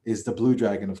is the blue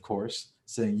dragon, of course,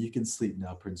 saying, you can sleep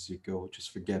now, Prince Zuko,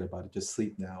 just forget about it, just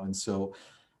sleep now. And so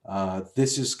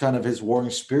this is kind of his warring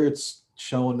spirits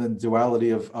shown in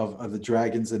duality of the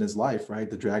dragons in his life, right?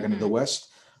 The dragon of the West,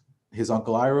 his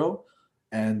Uncle Iroh,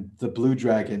 and the blue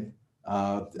dragon.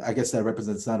 I guess that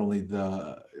represents not only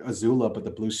the Azula, but the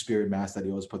blue spirit mask that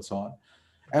he always puts on.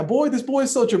 And boy, this boy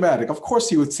is so dramatic. Of course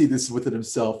he would see this within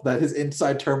himself, that his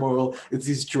inside turmoil is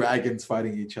these dragons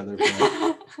fighting each other.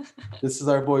 This is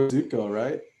our boy Zuko,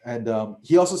 right? And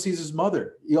he also sees his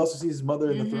mother. He also sees his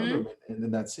mother in the throne room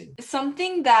in that scene.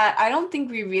 Something that I don't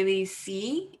think we really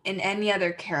see in any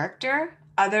other character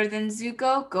other than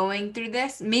Zuko going through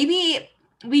this. Maybe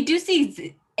we do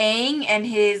see Aang and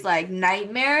his like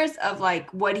nightmares of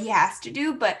like what he has to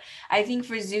do, but I think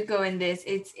for Zuko in this,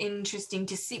 it's interesting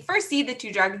to see the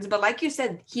two dragons, but like you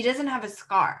said, he doesn't have a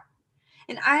scar.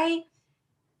 And I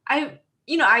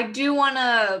do want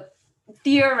to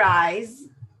theorize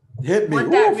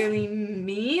what that really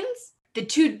means. The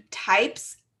two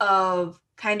types of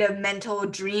kind of mental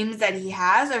dreams that he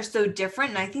has are so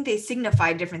different, and I think they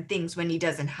signify different things when he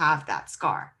doesn't have that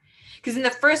scar. Because in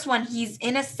the first one, he's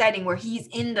in a setting where he's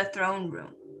in the throne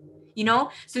room,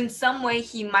 So in some way,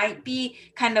 he might be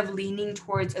kind of leaning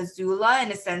towards Azula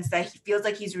in a sense that he feels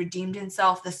like he's redeemed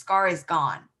himself. The scar is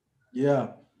gone. Yeah.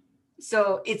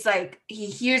 So it's like he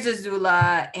hears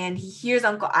Azula and he hears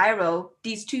Uncle Iroh.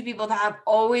 These two people that have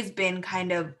always been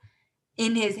kind of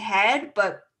in his head,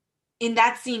 but in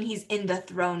that scene, he's in the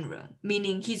throne room,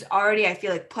 meaning he's already, I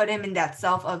feel like, put him in that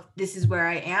self of this is where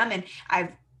I am. And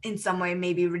I've in some way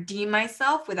maybe redeem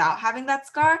myself without having that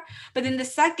scar. But in the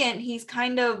second, he's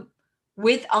kind of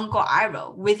with Uncle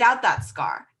Iroh without that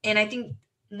scar. And I think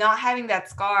not having that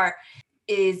scar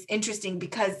is interesting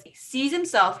because he sees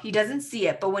himself, he doesn't see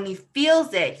it, but when he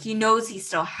feels it, he knows he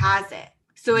still has it.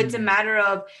 So it's a matter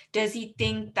of, does he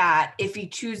think that if he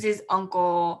chooses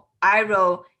Uncle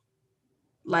Iroh,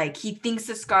 like he thinks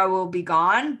the scar will be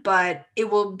gone, but it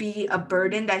will be a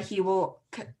burden that he will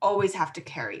always have to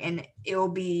carry, and it will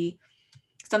be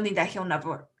something that he'll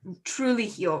never truly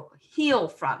heal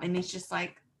from. And it's just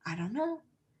like, I don't know,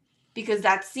 because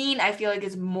that scene I feel like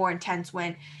is more intense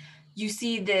when you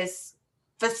see this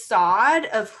facade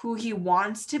of who he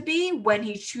wants to be when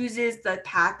he chooses the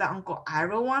path that Uncle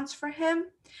Iroh wants for him,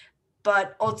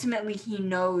 but ultimately he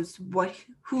knows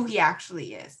who he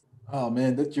actually is. Oh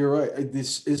man, you're right.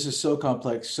 This is just so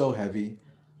complex, so heavy,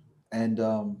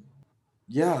 and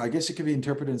yeah, I guess it can be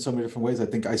interpreted in so many different ways. I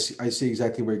think I see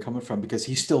exactly where you're coming from, because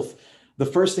the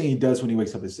first thing he does when he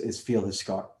wakes up is feel his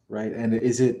scar, right? And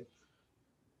is it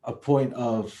a point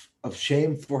of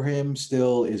shame for him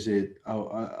still? Is it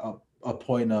a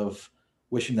point of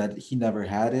wishing that he never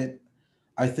had it?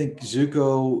 I think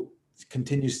Zuko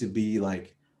continues to be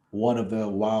like one of the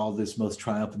wildest, most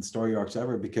triumphant story arcs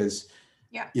ever, because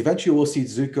Yeah. eventually we'll see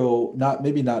Zuko not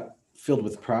filled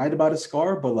with pride about his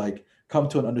scar, but like come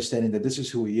to an understanding that this is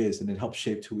who he is, and it helps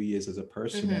shape who he is as a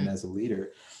person and as a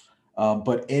leader.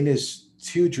 But in his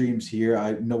two dreams here,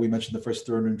 I know we mentioned the first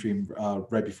throne room dream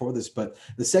right before this, but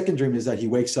the second dream is that he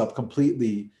wakes up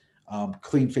completely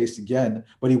clean faced again,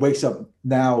 but he wakes up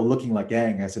now looking like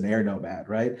Aang as an air nomad,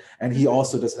 right? And he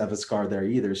also doesn't have a scar there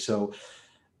either. So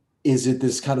is it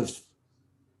this kind of,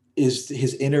 is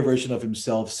his inner version of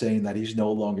himself saying that he's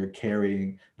no longer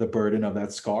carrying the burden of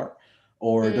that scar?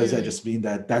 Or does that just mean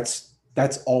that that's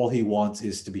all he wants,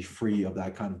 is to be free of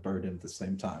that kind of burden at the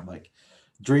same time? Like,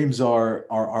 dreams are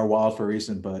wild for a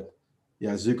reason, but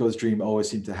yeah, Zuko's dream always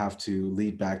seemed to have to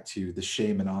lead back to the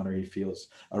shame and honor he feels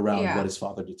around what his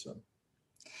father did to him.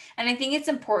 And I think it's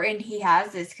important he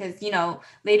has this because, you know,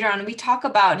 later on we talk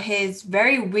about his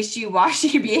very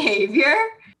wishy-washy behavior.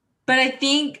 But I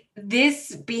think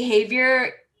this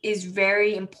behavior is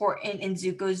very important in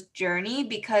Zuko's journey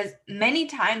because many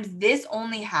times this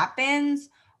only happens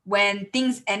when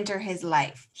things enter his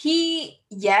life. He,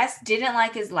 yes, didn't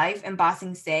like his life in Ba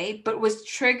Sing Se, but was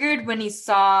triggered when he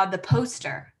saw the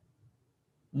poster.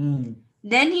 Then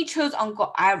he chose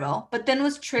Uncle Iroh, but then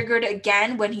was triggered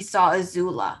again when he saw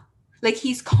Azula. Like,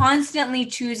 he's constantly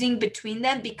choosing between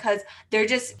them because they're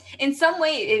just, in some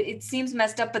way, it seems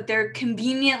messed up, but they're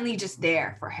conveniently just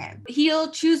there for him.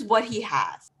 He'll choose what he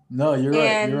has. No, you're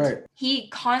right. You're right. He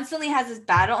constantly has this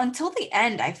battle until the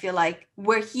end, I feel like,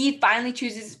 where he finally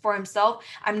chooses for himself.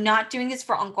 I'm not doing this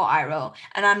for Uncle Iroh,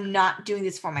 and I'm not doing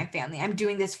this for my family. I'm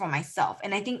doing this for myself.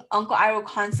 And I think Uncle Iroh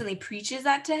constantly preaches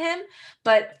that to him.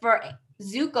 But for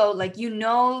Zuko, like, you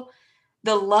know,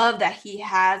 the love that he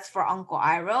has for Uncle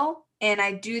Iroh. And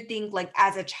I do think, like,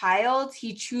 as a child,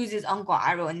 he chooses Uncle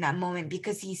Iroh in that moment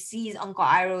because he sees Uncle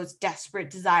Iroh's desperate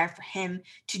desire for him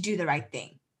to do the right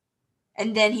thing.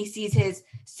 And then he sees his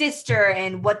sister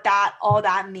and what all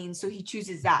that means. So he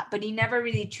chooses that. But he never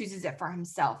really chooses it for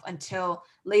himself until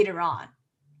later on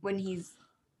when he's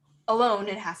alone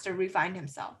and has to refine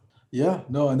himself. Yeah,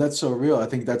 no, and that's so real. I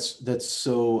think that's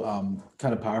so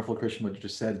kind of powerful, Christian, what you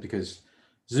just said, because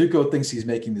Zuko thinks he's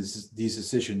making these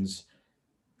decisions,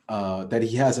 that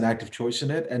he has an active choice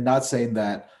in it, and not saying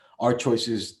that our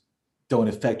choices don't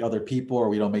affect other people or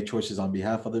we don't make choices on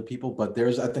behalf of other people. But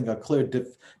there's, I think, a clear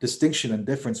distinction and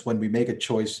difference when we make a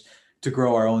choice to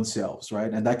grow our own selves, right?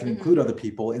 And that can include other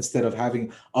people, instead of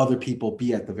having other people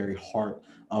be at the very heart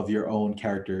of your own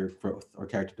character growth or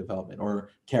character development or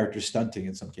character stunting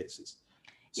in some cases.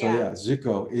 So yeah,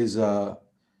 Zuko is the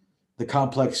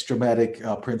complex, dramatic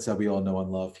prince that we all know and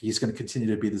love. He's going to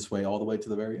continue to be this way all the way to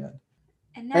the very end.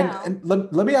 And now, and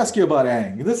let me ask you about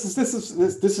Aang. This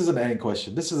is an Aang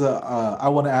question. This is I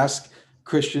want to ask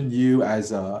Christian, you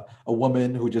as a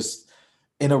woman who just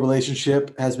in a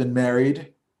relationship, has been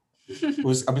married,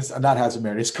 not has been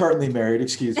married, is currently married.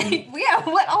 Excuse me. Yeah.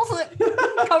 What also?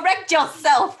 Correct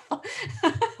yourself.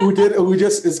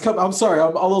 I'm sorry.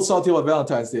 I'm a little salty about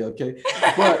Valentine's Day. Okay,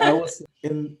 but I was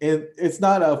in. It's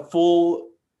not a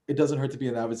full. It doesn't hurt to be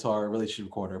an Avatar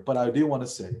relationship corner, but I do want to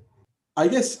say, I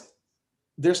guess,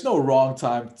 there's no wrong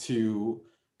time to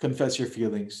confess your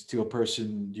feelings to a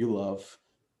person you love.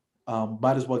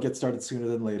 Might as well get started sooner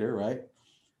than later, right?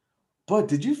 But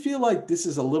did you feel like this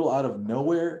is a little out of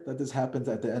nowhere that this happens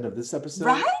at the end of this episode?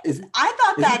 Right? I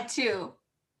thought that too.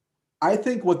 I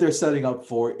think what they're setting up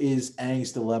for is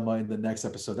Aang's dilemma in the next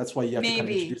episode. That's why you have to kind of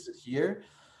introduce it here.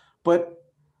 But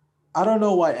I don't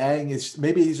know why Aang is,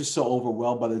 maybe he's just so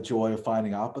overwhelmed by the joy of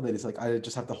finding Appa that he's like, I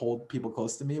just have to hold people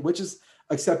close to me, which is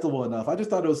acceptable enough. I just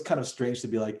thought it was kind of strange to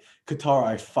be like, Katara,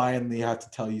 I finally have to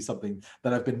tell you something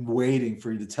that I've been waiting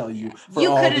for you to tell you. You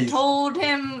could have told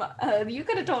him. You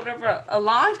could have told her for a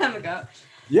long time ago.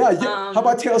 Yeah. How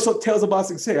about Tales of Ba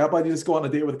Sing Se? How about you just go on a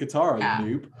date with Katara,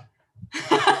 you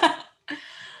noob?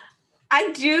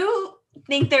 I do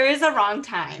think there is a wrong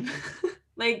time.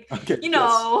 I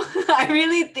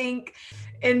really think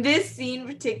in this scene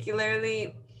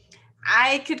particularly,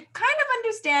 I could kind of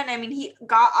understand. I mean, he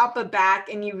got Appa back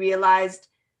and you realized,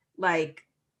 like,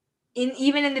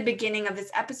 even in the beginning of this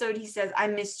episode, he says, I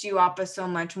missed you, Appa, so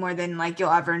much more than like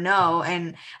you'll ever know.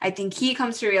 And I think he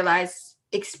comes to realize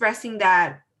expressing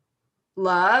that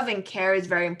love and care is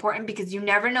very important because you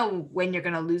never know when you're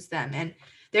going to lose them. And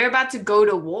they're about to go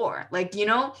to war. Like, you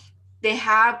know, they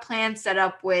have plans set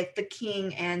up with the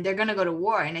king and they're going to go to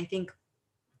war. And I think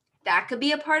that could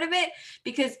be a part of it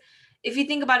because if you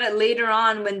think about it later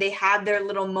on when they have their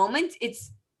little moments,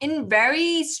 it's in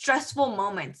very stressful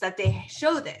moments that they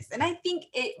show this. And I think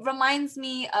it reminds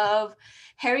me of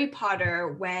Harry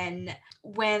Potter when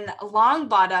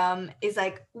Longbottom is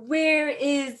like,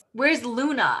 where's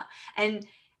Luna? And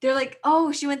they're like,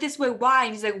 oh, she went this way. Why?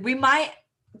 And he's like, we might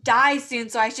die soon,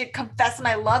 so I should confess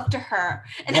my love to her.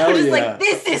 And I'm just like,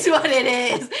 this is what it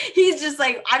is. He's just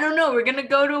like, I don't know. We're going to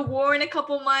go to war in a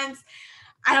couple months.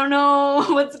 I don't know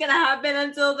what's going to happen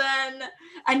until then.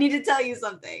 I need to tell you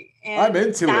something. And I'm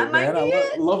into it, man.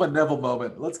 I love a Neville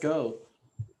moment. Let's go.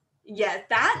 Yes,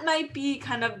 that might be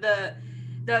kind of the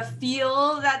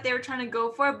feel that they were trying to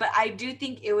go for, but I do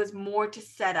think it was more to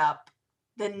set up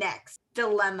the next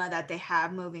dilemma that they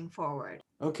have moving forward.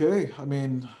 Okay. I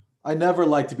mean, I never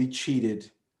like to be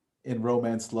cheated in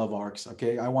romance love arcs,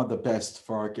 okay? I want the best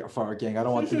for our gang. I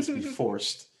don't want things to be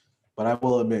forced. But I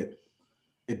will admit,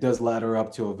 it does ladder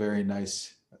up to a very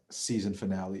nice season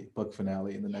finale, book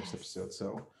finale in the next episode.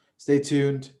 So stay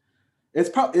tuned.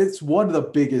 It's one of the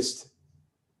biggest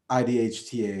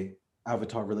IDHTA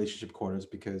Avatar relationship corners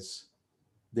because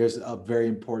there's a very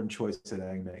important choice that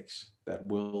Aang makes that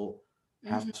will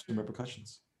have some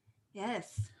repercussions.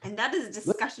 Yes, and that is a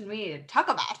discussion we need to talk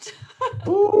about.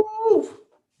 Ooh.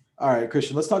 All right,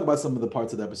 Christian, let's talk about some of the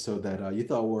parts of the episode that you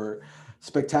thought were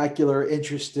spectacular,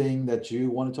 interesting, that you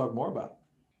want to talk more about.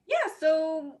 Yeah,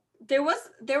 so there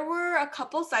were a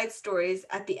couple side stories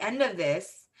at the end of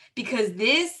this because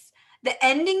the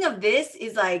ending of this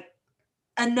is like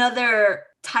another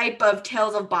type of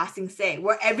Tales of Ba Sing Se,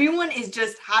 where everyone is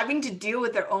just having to deal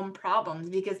with their own problems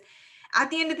because at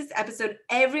the end of this episode,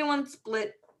 everyone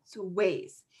splits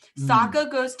ways.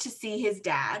 Sokka goes to see his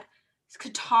dad.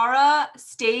 Katara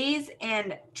stays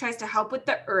and tries to help with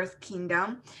the Earth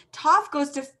Kingdom. Toph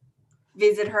goes to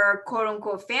visit her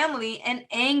quote-unquote family, and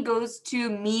Aang goes to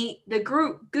meet the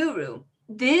guru.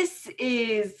 This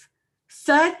is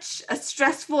such a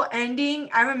stressful ending.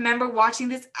 I remember watching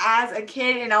this as a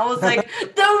kid and I was like,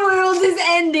 the world is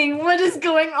ending. What is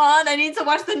going on? I need to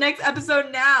watch the next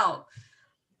episode now.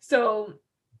 So,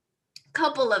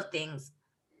 couple of things.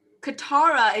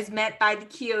 Katara is met by the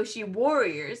Kyoshi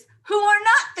warriors, who are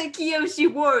not the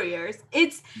Kyoshi warriors.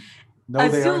 It's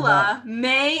Azula,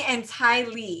 Mai, and Ty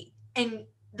Lee. And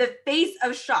the face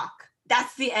of shock.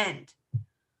 That's the end.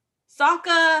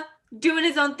 Sokka doing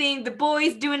his own thing, the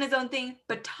boys doing his own thing,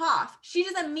 but Toph, she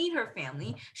doesn't meet her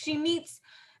family. She meets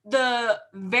the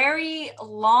very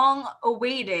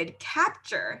long-awaited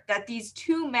capture that these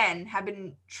two men have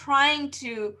been trying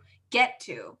to get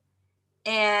to.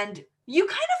 And you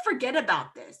kind of forget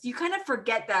about this. You kind of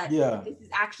forget that this is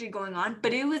actually going on,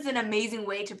 but it was an amazing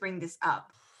way to bring this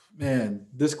up. Man,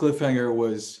 this cliffhanger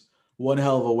was one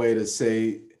hell of a way to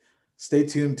say, stay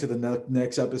tuned to the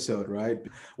next episode, right?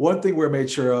 One thing we're made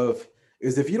sure of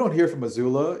is if you don't hear from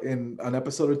Azula in an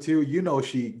episode or two, you know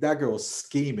that girl's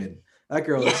scheming. That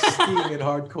girl is scheming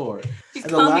hardcore. She's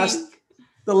and coming.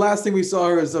 the last thing we saw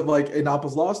her is of like in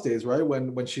Appa's Lost Days, right?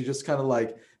 When she just kind of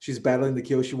like she's battling the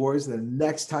Kyoshi warriors, and the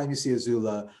next time you see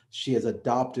Azula, she has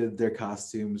adopted their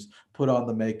costumes, put on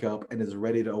the makeup, and is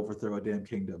ready to overthrow a damn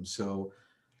kingdom. So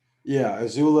yeah,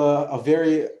 Azula, a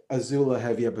very Azula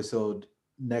heavy episode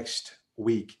next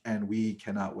week, and we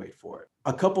cannot wait for it.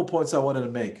 A couple points I wanted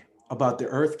to make about the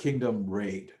Earth Kingdom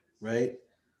raid, right?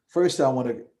 First, I want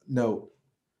to note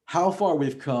how far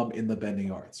we've come in the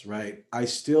bending arts, right? I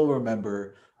still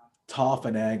remember Toph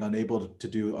and Aang unable to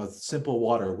do a simple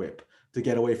water whip to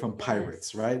get away from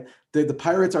pirates, right? The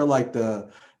pirates are like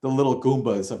the little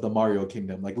Goombas of the Mario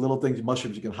Kingdom, like little things,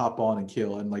 mushrooms you can hop on and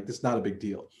kill, and like it's not a big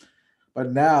deal.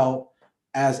 But now,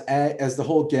 as the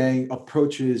whole gang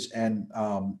approaches and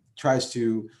tries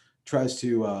to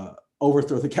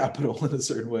overthrow the capital in a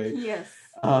certain way,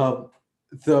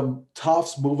 the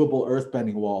Toph's movable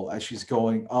earthbending wall as she's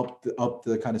going up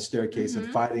the kind of staircase and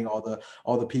fighting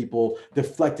all the people,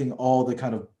 deflecting all the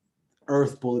kind of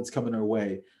earth bullets coming her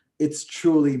way. It's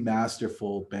truly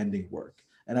masterful bending work,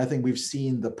 and I think we've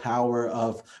seen the power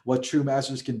of what true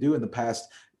masters can do in the past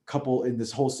couple in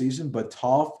this whole season, but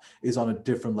Toph is on a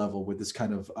different level with this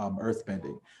kind of earth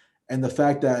bending. And the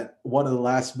fact that one of the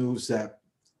last moves that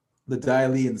the Dai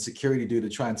Li and the security do to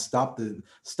try and stop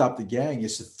the gang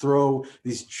is to throw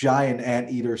these giant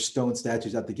anteater stone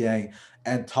statues at the gang,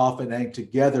 and Toph and Aang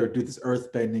together do this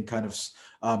earth bending kind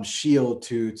of shield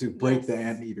to break the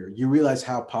anteater. You realize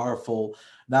how powerful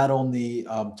not only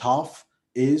Toph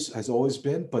has always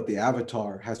been, but the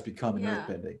Avatar has become in earth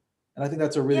bending. And I think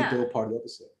that's a really dope part of the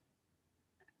episode.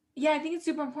 Yeah, I think it's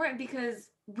super important because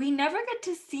we never get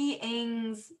to see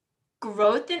Aang's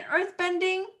growth in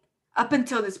earthbending up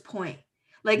until this point.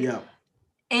 Like,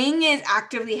 Aang is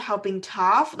actively helping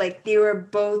Toph. Like they were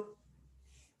both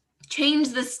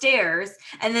changed the stairs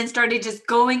and then started just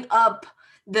going up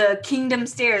the kingdom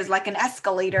stairs like an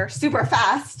escalator super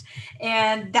fast.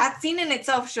 And that scene in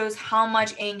itself shows how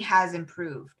much Aang has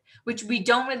improved, which we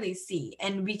don't really see.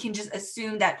 And we can just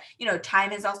assume that, you know,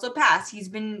 time has also passed. He's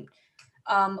been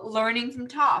learning from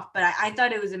Toph. But I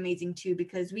thought it was amazing too,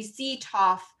 because we see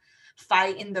Toph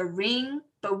fight in the ring,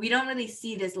 but we don't really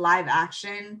see this live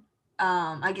action,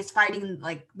 I guess, fighting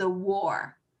like the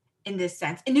war in this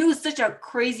sense. And it was such a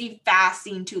crazy fast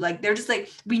scene too. Like they're just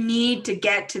like, we need to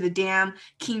get to the damn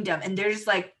kingdom. And they're just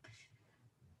like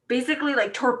basically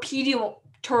like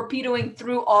torpedoing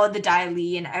through all the Dai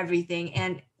Li and everything.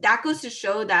 And that goes to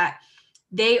show that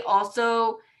they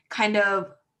also kind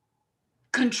of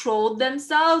controlled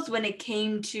themselves when it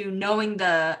came to knowing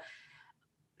the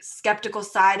skeptical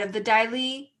side of the Dai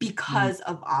Li because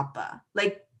of Appa.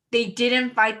 Like they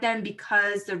didn't fight them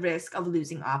because the risk of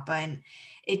losing Appa. And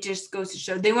it just goes to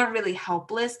show they weren't really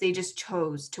helpless. They just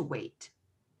chose to wait.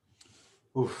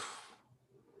 Oof.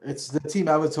 It's the Team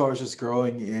Avatar is just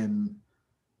growing in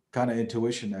kind of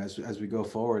intuition as we go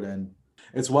forward. And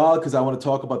it's wild because I want to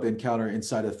talk about the encounter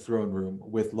inside a throne room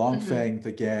with Long Feng,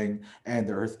 the gang, and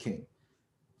the Earth King.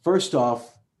 First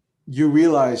off, you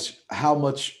realize how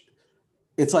much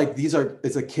it's like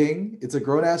it's a king, it's a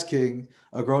grown-ass king,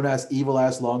 a grown-ass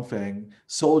evil-ass Long Feng,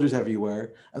 soldiers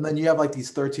everywhere, and then you have like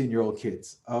these 13-year-old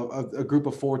kids, a group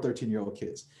of 4 13-year-old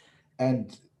kids.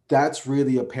 And that's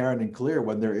really apparent and clear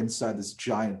when they're inside this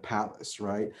giant palace,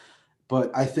 right? But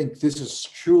I think this is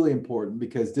truly important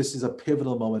because this is a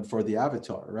pivotal moment for the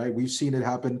Avatar, right? We've seen it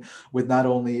happen with not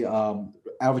only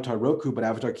Avatar Roku, but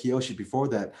Avatar Kyoshi before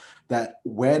that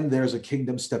when there's a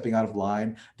kingdom stepping out of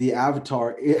line, the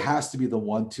Avatar, it has to be the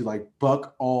one to like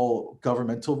buck all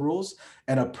governmental rules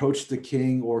and approach the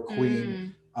king or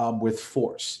queen with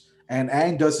force. And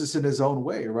Aang does this in his own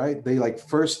way, right? They like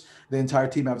first, the entire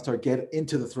Team Avatar get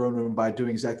into the throne room by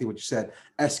doing exactly what you said.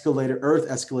 Earth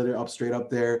escalator up straight up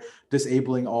there,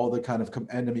 disabling all the kind of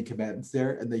enemy combatants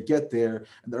there. And they get there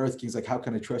and the Earth King's like, how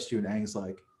can I trust you? And Aang's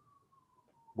like,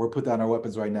 we're put down our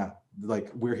weapons right now. Like,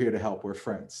 we're here to help. We're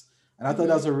friends. And I thought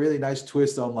that was a really nice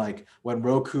twist on like when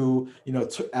Roku, you know,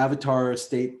 Avatar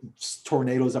state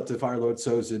tornadoes up to Fire Lord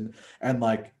Sozin and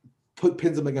like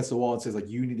pins him against the wall and says like,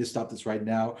 you need to stop this right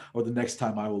now or the next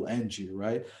time I will end you,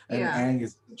 right? And Aang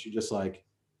is just like,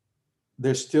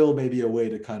 there's still maybe a way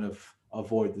to kind of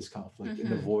avoid this conflict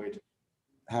and avoid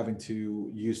having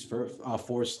to use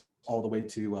force all the way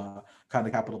to kind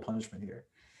of capital punishment here.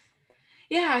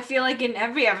 Yeah, I feel like in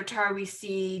every Avatar we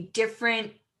see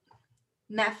different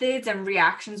methods and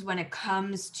reactions when it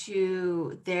comes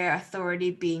to their authority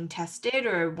being tested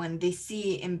or when they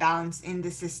see imbalance in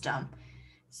the system.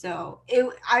 So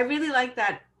I really like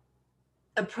that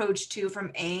approach too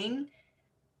from Aang.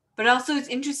 But also it's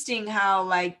interesting how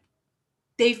like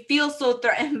they feel so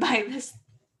threatened by this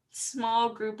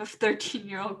small group of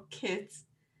 13-year-old kids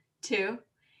too.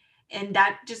 And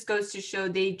that just goes to show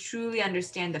they truly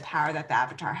understand the power that the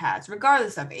Avatar has,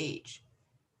 regardless of age.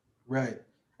 Right.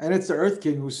 And it's the Earth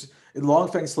King who's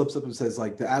Long Feng slips up and says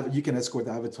like you can escort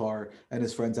the Avatar and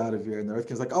his friends out of here. And the Earth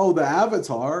King's like, oh, the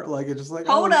Avatar. Like it's just like,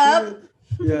 hold up.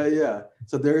 Yeah.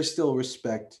 So there's still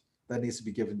respect that needs to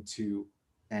be given to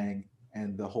Aang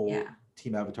and the whole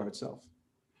Team Avatar itself.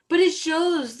 But it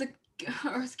shows the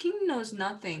Earth King knows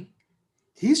nothing.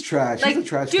 He's trash. Like, he's a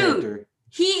trash character.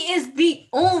 He is the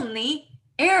only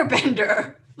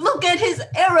airbender. Look at his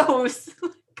arrows.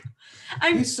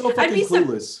 He's so fucking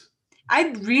clueless.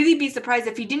 I'd really be surprised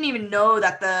if he didn't even know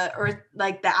that the Earth,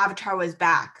 like the Avatar was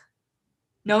back.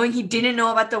 Knowing he didn't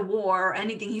know about the war or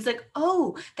anything. He's like,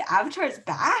 oh, the Avatar is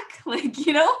back? Like,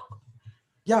 you know?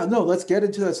 Yeah, no, let's get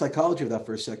into the psychology of that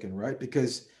for a second, right?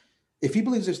 Because if he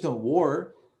believes there's no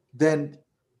war, then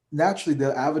naturally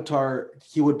the Avatar,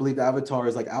 he would believe the Avatar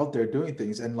is like out there doing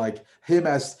things, and like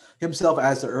himself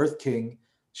as the Earth King,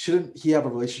 shouldn't he have a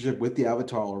relationship with the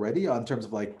Avatar already in terms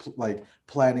of like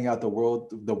planning out the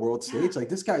world stage? Like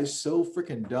this guy is so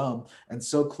freaking dumb and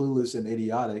so clueless and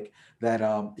idiotic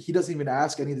that he doesn't even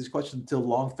ask any of these questions until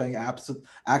Long Feng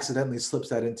accidentally slips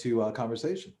that into a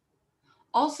conversation.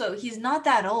 Also, he's not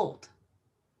that old.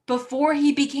 Before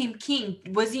he became king,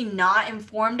 was he not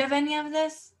informed of any of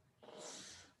this?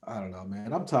 I don't know,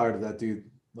 man. I'm tired of that dude.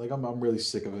 Like, I'm really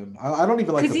sick of him. I don't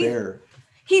even like the bear.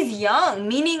 He's young,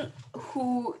 meaning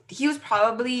he was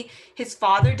probably, his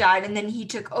father died and then he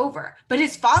took over. But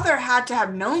his father had to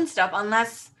have known stuff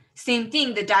unless, same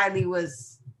thing, the Dai Li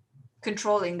was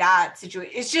controlling that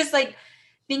situation. It's just like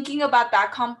thinking about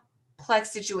that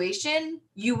complex situation,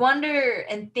 you wonder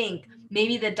and think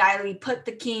maybe the Dai Li put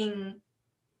the king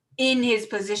in his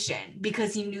position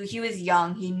because he knew he was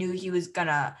young. He knew he was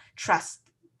gonna trust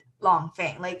Long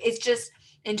Feng. Like, it's just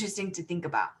interesting to think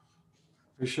about.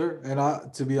 For sure.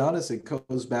 And to be honest, it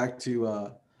goes back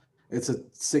to it's a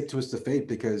sick twist of fate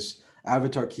because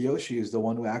Avatar Kyoshi is the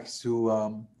one who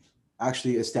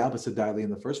actually established the Dai Li in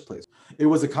the first place. It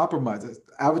was a compromise.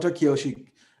 Avatar Kyoshi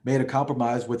made a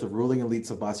compromise with the ruling elites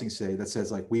of Ba Sing Se that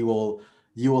says like you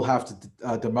will have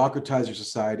to democratize your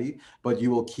society, but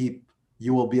you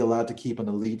will be allowed to keep an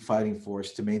elite fighting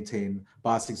force to maintain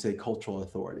Ba Sing Se cultural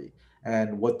authority.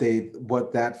 And what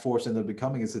that force ended up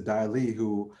becoming is the Dai Li,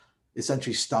 who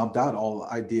essentially stomped out all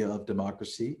idea of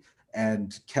democracy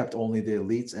and kept only the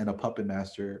elites and a puppet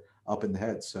master up in the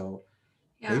head. So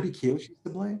maybe Kiyoshi's to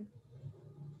blame.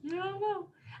 I don't know.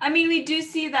 I mean, we do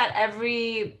see that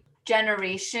every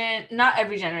generation, not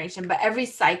every generation, but every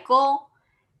cycle,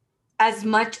 as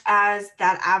much as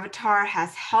that avatar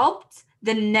has helped,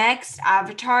 the next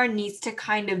avatar needs to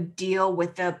kind of deal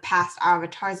with the past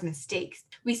avatar's mistakes.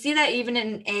 We see that even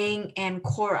in Aang and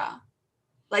Korra.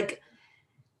 Like,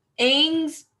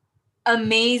 Aang's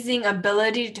amazing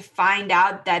ability to find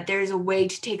out that there's a way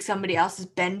to take somebody else's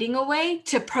bending away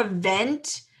to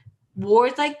prevent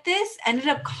wars like this ended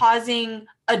up causing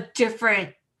a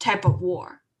different type of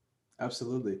war.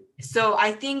 Absolutely. So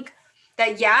I think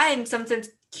that, yeah, in some sense,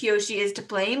 Kyoshi is to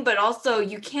blame, but also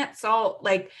you can't solve,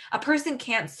 like, a person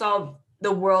can't solve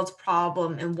the world's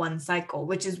problem in one cycle,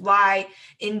 which is why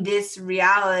in this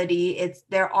reality,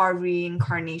 there are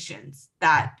reincarnations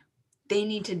that they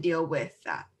need to deal with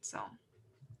that. So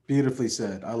beautifully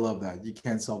said. I love that. You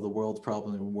can't solve the world's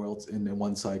problem in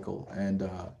one cycle. And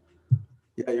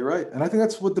yeah, you're right. And I think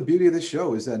that's what the beauty of this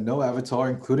show is, that no avatar,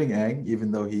 including Aang,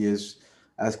 even though he is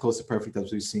as close to perfect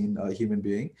as we've seen a human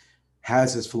being,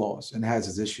 has his flaws and has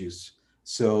his issues.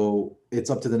 So it's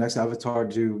up to the next avatar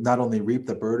to not only reap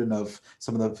the burden of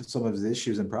some of his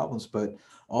issues and problems, but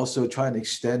also try and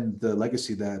extend the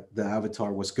legacy that the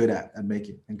avatar was good at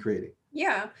making and creating.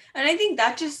 Yeah. And I think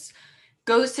that just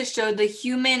goes to show the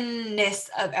humanness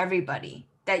of everybody,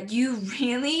 that you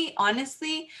really,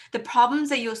 honestly, the problems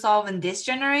that you'll solve in this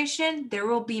generation, there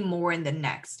will be more in the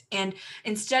next. And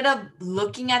instead of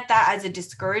looking at that as a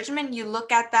discouragement, you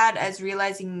look at that as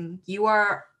realizing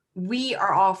we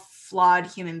are all flawed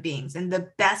human beings. And the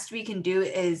best we can do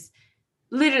is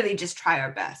literally just try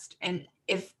our best. And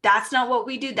if that's not what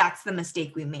we do, that's the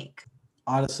mistake we make.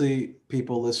 Honestly,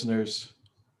 people, listeners,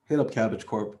 hit up Cabbage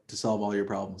Corp to solve all your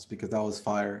problems, because that was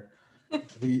fire.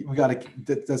 we gotta,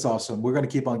 that's awesome. We're gonna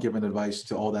keep on giving advice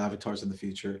to all the avatars in the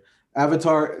future.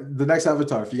 The next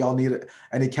avatar, if y'all need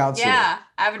any counsel. Yeah,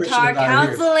 avatar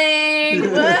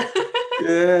counseling.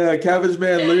 Yeah, Cabbage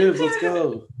Man lives. Let's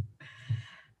go.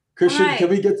 Christian, right. Can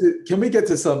we get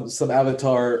to some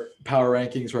avatar power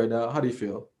rankings right now? How do you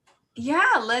feel?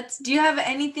 Yeah, do you have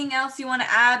anything else you want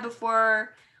to add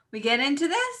before we get into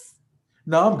this?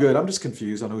 No, I'm good. I'm just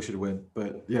confused on who should win,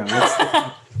 but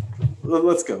yeah,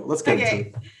 let's go. Let's get into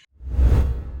it.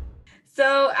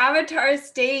 So Avatar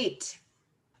State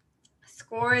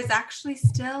score is actually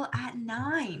still at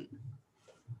 9.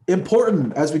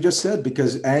 Important, as we just said,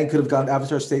 because Aang could have gotten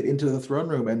Avatar State into the throne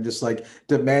room and just like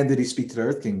demanded he speak to the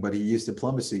Earth King, but he used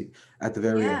diplomacy at the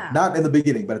very end. Not in the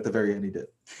beginning, but at the very end he did.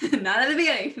 Not at the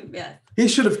beginning, yeah. He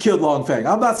should have killed Long Feng.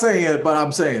 I'm not saying it, but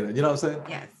I'm saying it. You know what I'm saying?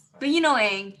 Yes. But you know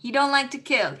Aang, he don't like to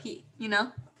kill.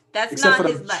 That's except not for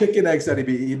his the life. Chicken eggs that he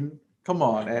be eating. Come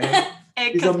on, Aang.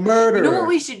 He's a murderer. You know what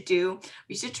we should do?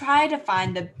 We should try to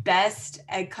find the best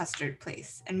egg custard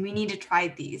place, and we need to try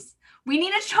these. We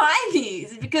need to try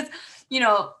these because,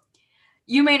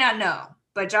 you may not know,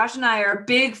 but Josh and I are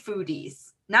big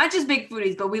foodies. Not just big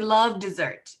foodies, but we love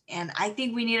dessert, and I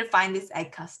think we need to find this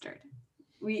egg custard.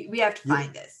 We have to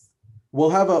find this. We'll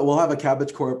have a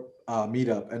Cabbage Corp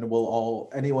meetup, and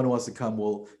anyone who wants to come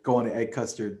will go on an egg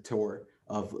custard tour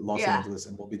of Los Angeles,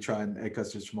 and we'll be trying egg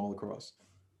custards from all across.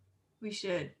 We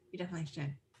definitely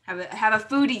should have a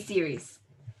foodie series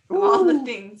of all the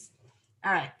things.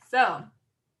 All right, so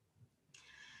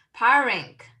power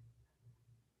rank.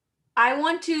 I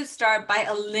want to start by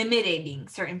eliminating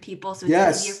certain people so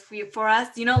it's easier for us.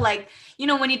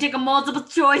 When you take a multiple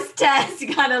choice test,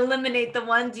 you gotta eliminate the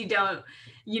ones you don't.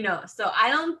 So I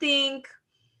don't think.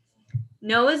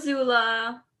 No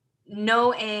Azula,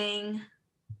 no Aang,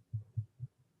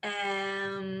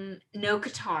 no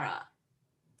Katara.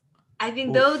 I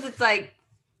think those, it's like,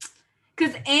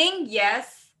 because Aang,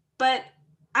 yes, but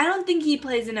I don't think he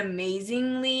plays an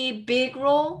amazingly big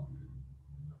role.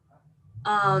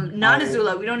 Not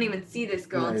Azula. We don't even see this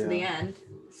girl until the end.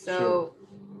 So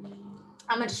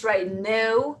I'm going to just write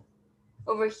no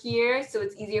over here so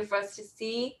it's easier for us to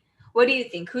see. What do you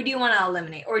think? Who do you want to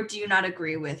eliminate, or do you not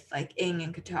agree with like Aang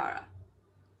and Katara?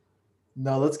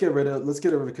 No, let's get rid of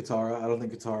Katara. I don't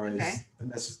think Katara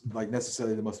is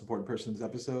necessarily the most important person in this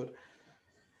episode.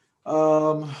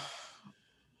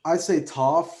 I'd say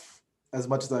Toph. As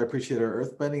much as I appreciate her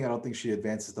earthbending, I don't think she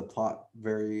advances the plot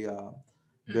very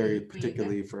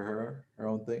particularly for her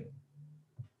own thing.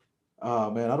 Oh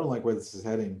man, I don't like where this is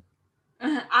heading.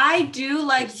 I do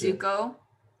like Zuko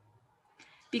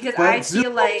because but I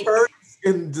feel like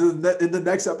in the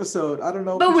next episode, I don't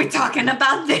know. But we're talking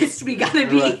about this. We gotta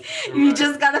be. Right. You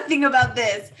just gotta think about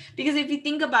this because if you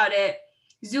think about it,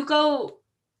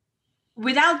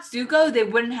 without Zuko, they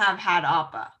wouldn't have had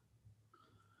Appa.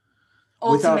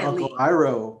 Ultimately. Without Uncle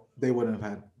Iroh, they wouldn't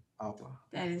have had Appa.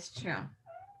 That is true.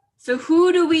 So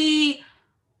who do we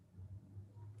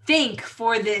think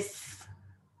for this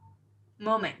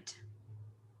moment?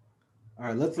 All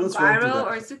right, let's Uncle Iroh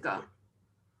or Zuko.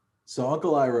 So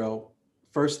Uncle Iroh,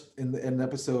 first in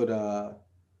episode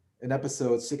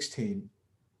 16,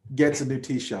 gets a new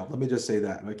tea shop. Let me just say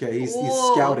that. Okay, he's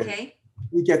scouting. Okay.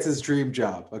 He gets his dream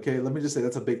job. Okay, let me just say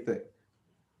that's a big thing.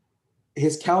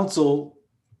 His counsel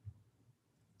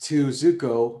to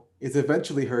Zuko is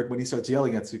eventually heard when he starts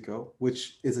yelling at Zuko,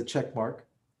 which is a check mark.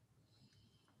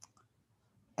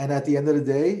 And at the end of the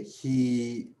day,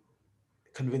 he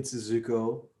convinces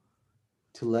Zuko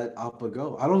to let Appa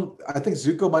go. I think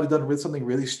Zuko might have done something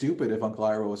really stupid if Uncle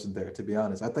Iroh wasn't there, to be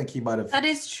honest. I think he might have. That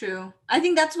is true. I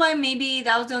think that's why maybe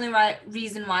that was the only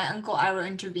reason why Uncle Iroh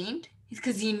intervened. It's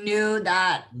because he knew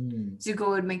that Zuko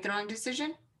would make the wrong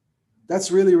decision.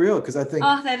 That's really real, because I think...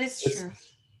 Oh, that is true.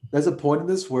 There's a point in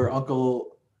this where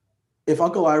if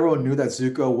Uncle Iroh knew that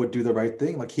Zuko would do the right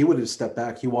thing, like he would have stepped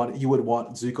back. He would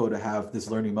want Zuko to have this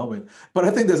learning moment. But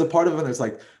I think there's a part of him that's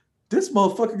like, this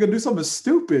motherfucker gonna do something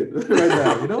stupid right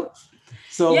now, you know?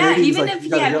 So yeah, even if he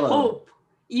had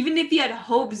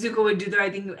hope, Zuko would do the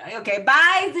right thing. Okay,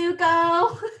 bye,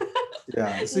 Zuko.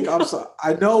 Yeah, see, I'm sorry.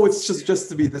 I know it's just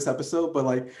to be this episode, but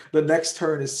like the next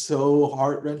turn is so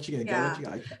heart-wrenching and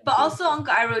gut-wrenching. But also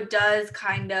Uncle Iroh does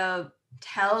kind of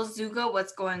tell Zuko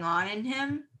what's going on in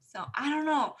him. So I don't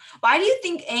know. Why do you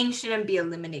think Aang shouldn't be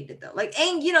eliminated though? Like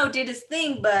Aang, did his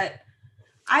thing, but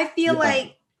I feel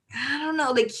like, I don't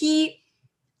know, like he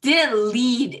didn't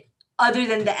lead other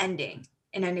than the ending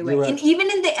in any way. Right. And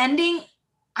even in the ending,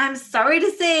 I'm sorry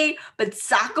to say, but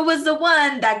Sokka was the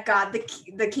one that got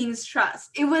the king's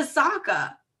trust. It was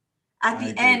Sokka at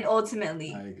the end,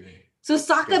 ultimately. I agree. So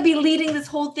Sokka be leading this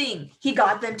whole thing. He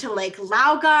got them to like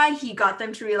Lao Guy. He got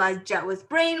them to realize Jet was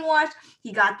brainwashed.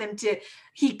 He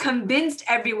convinced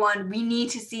everyone we need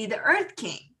to see the Earth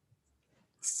King.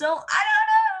 So I don't know.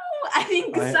 I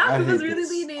think Sokka was really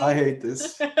leading. I hate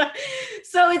this.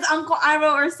 So it's Uncle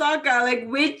Iroh or Sokka. Like,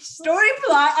 which story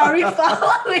plot are we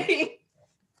following?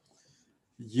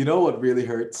 You know what really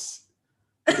hurts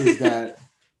is that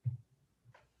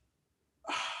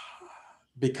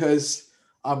because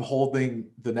I'm holding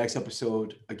the next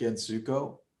episode against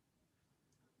Zuko,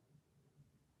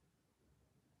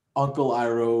 Uncle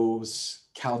Iroh's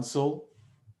counsel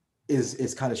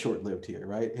is kind of short-lived here,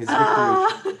 right? His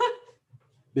victory.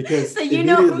 Because so you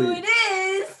know who it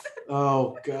is.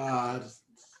 Oh God.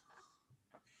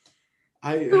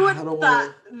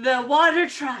 The Water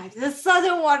Tribe, the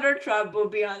Southern Water Tribe will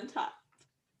be on top.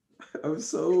 I'm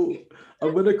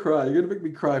gonna cry. You're gonna make me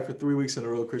cry for 3 weeks in a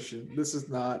row, Christian. This is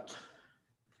not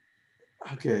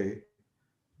okay.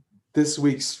 This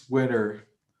week's winner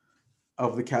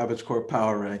of the Cabbage Corp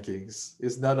Power Rankings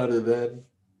is none other than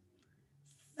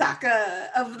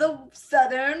Sokka of the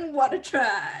Southern Water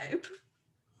Tribe.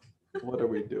 What are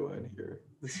we doing here?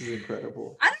 This is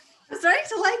incredible. I'm starting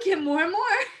to like him more and more.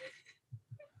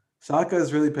 Sokka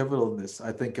is really pivotal in this.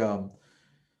 I think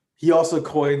he also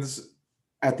coins,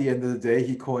 at the end of the day,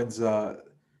 the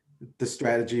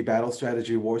battle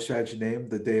strategy, war strategy name,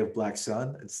 the Day of Black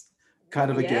Sun. It's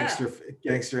kind of a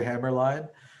gangster hammer line.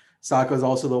 Sokka is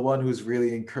also the one who's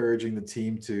really encouraging the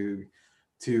team to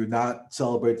not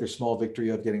celebrate their small victory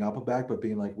of getting Appa back, but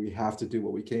being like, we have to do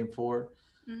what we came for.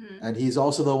 Mm-hmm. And he's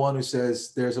also the one who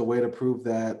says there's a way to prove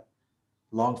that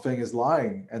Longfeng is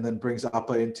lying, and then brings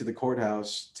Appa into the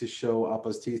courthouse to show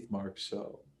Appa's teeth marks.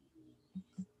 So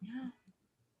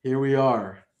here we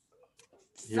are.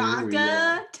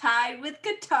 Sokka tied with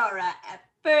Katara at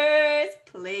first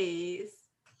place.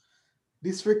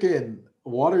 These freaking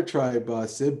Water Tribe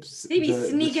Sibs. They be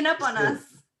sneaking up on us.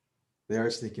 They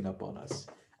are sneaking up on us.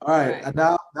 All right. And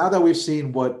now that we've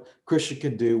seen what Christian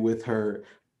can do with her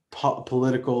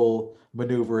political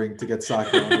maneuvering to get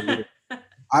Sokka on the video,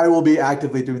 I will be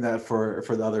actively doing that for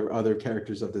the other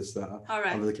characters of this. All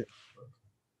right.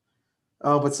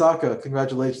 Oh, but Sokka,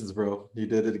 congratulations, bro. You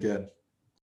did it again.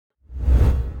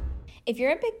 If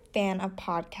you're a big fan of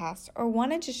podcasts or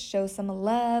want to just show some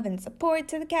love and support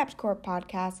to the Cabbage Corp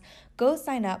podcast, go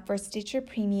sign up for Stitcher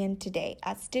Premium today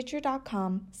at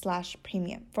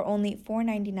stitcher.com/premium for only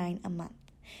 $4.99 a month.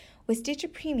 With Stitcher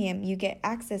Premium, you get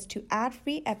access to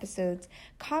ad-free episodes,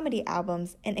 comedy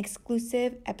albums, and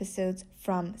exclusive episodes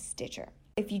from Stitcher.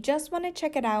 If you just want to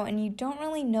check it out and you don't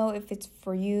really know if it's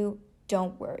for you,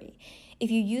 don't worry.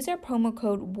 If you use our promo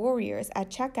code WARRIORS at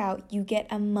checkout, you get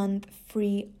a month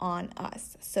free on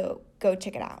us. So go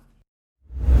check it out.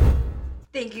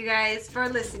 Thank you guys for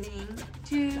listening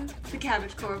to the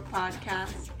Cabbage Corp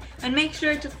podcast. And make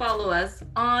sure to follow us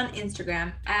on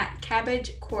Instagram at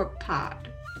Cabbage Corp Pod.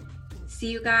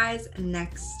 See you guys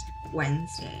next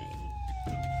Wednesday.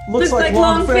 Looks like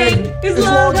Long Feng is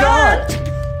long gone.